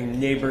response regarding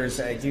neighbors.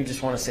 I do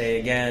just want to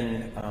say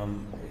again,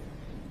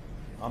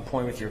 on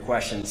point with your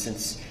question,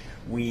 since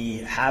we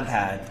have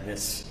had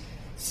this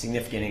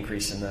significant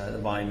increase in the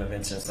volume of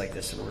incidents like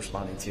this that we're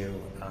responding to,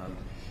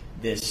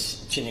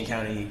 this Chittenden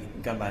County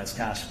Gun Violence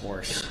Task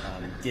Force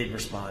did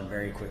respond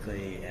very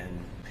quickly and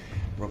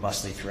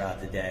robustly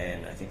throughout the day,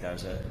 and I think that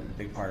was a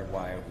big part of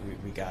why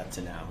we got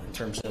to now. In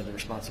terms of the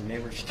response of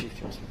neighbors, Chief?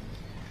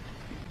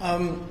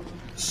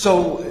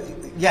 So,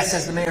 yes,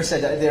 as the mayor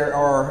said, there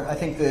are, I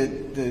think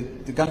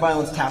the Gun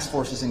Violence Task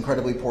Force is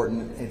incredibly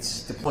important.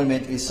 Its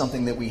deployment is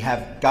something that we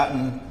have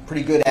gotten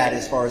pretty good at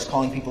as far as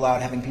calling people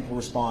out, having people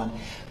respond.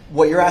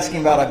 What you're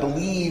asking about, I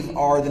believe,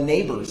 are the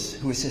neighbors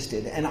who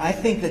assisted. And I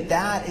think that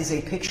that is a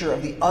picture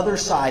of the other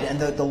side and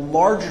the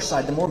larger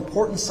side, the more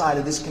important side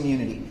of this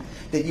community.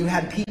 That you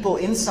had people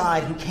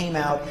inside who came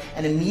out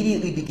and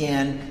immediately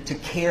began to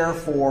care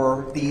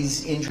for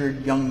these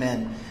injured young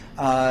men.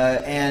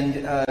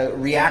 And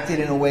reacted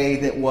in a way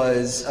that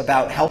was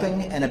about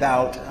helping and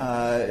about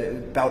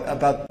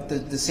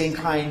the same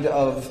kind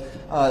of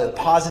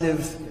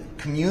positive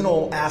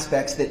communal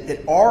aspects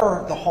that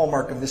are the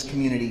hallmark of this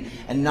community,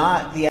 and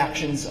not the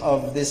actions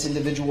of this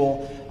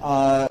individual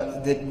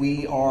that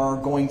we are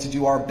going to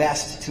do our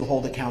best to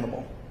hold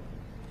accountable.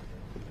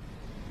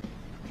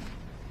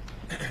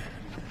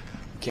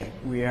 Okay,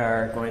 we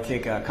are going to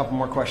take a couple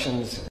more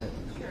questions.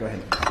 Go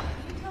ahead.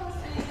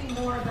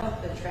 Anything more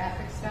about the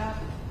traffic stop?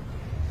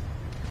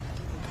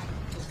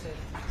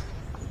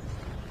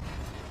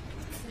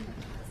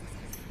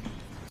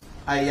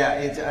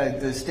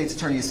 The state's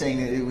attorney is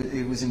saying that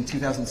it was in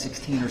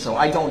 2016 or so.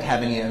 I don't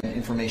have any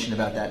information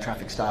about that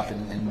traffic stop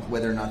and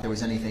whether or not there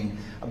was anything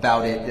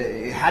about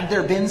it. Had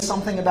there been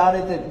something about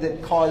it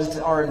that caused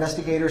our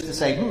investigators to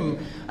say,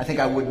 I think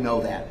I would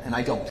know that, and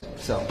I don't.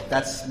 So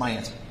that's my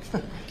answer.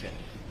 Okay.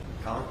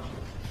 Colin?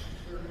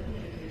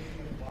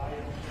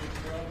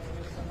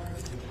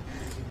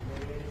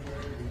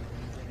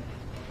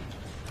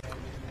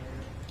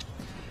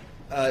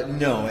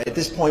 No, at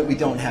this point we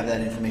don't have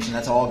that information.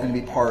 That's all going to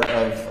be part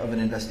of an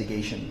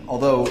investigation.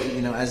 Although,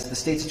 as the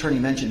state's attorney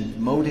mentioned,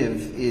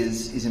 motive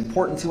is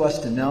important to us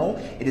to know.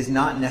 It is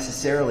not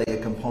necessarily a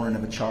component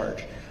of a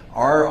charge.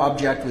 Our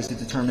object was to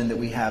determine that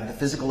we have the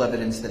physical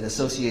evidence that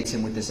associates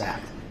him with this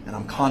act, and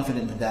I'm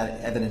confident that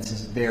that evidence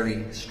is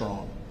very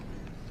strong.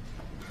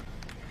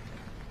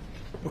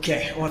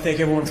 Okay, I want to thank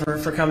everyone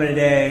for coming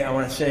today. I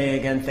want to say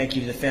again thank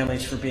you to the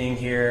families for being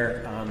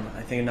here.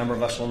 I think a number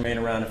of us will remain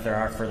around if there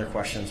are further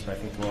questions, but I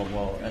think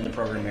we'll end the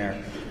program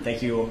here.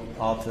 Thank you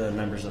all to the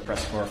members of the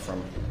press corps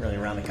from really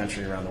around the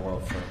country, around the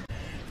world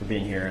for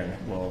being here,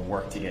 and we'll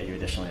work to get you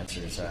additional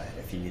answers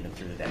if you need them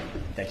through the day.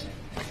 Thank you.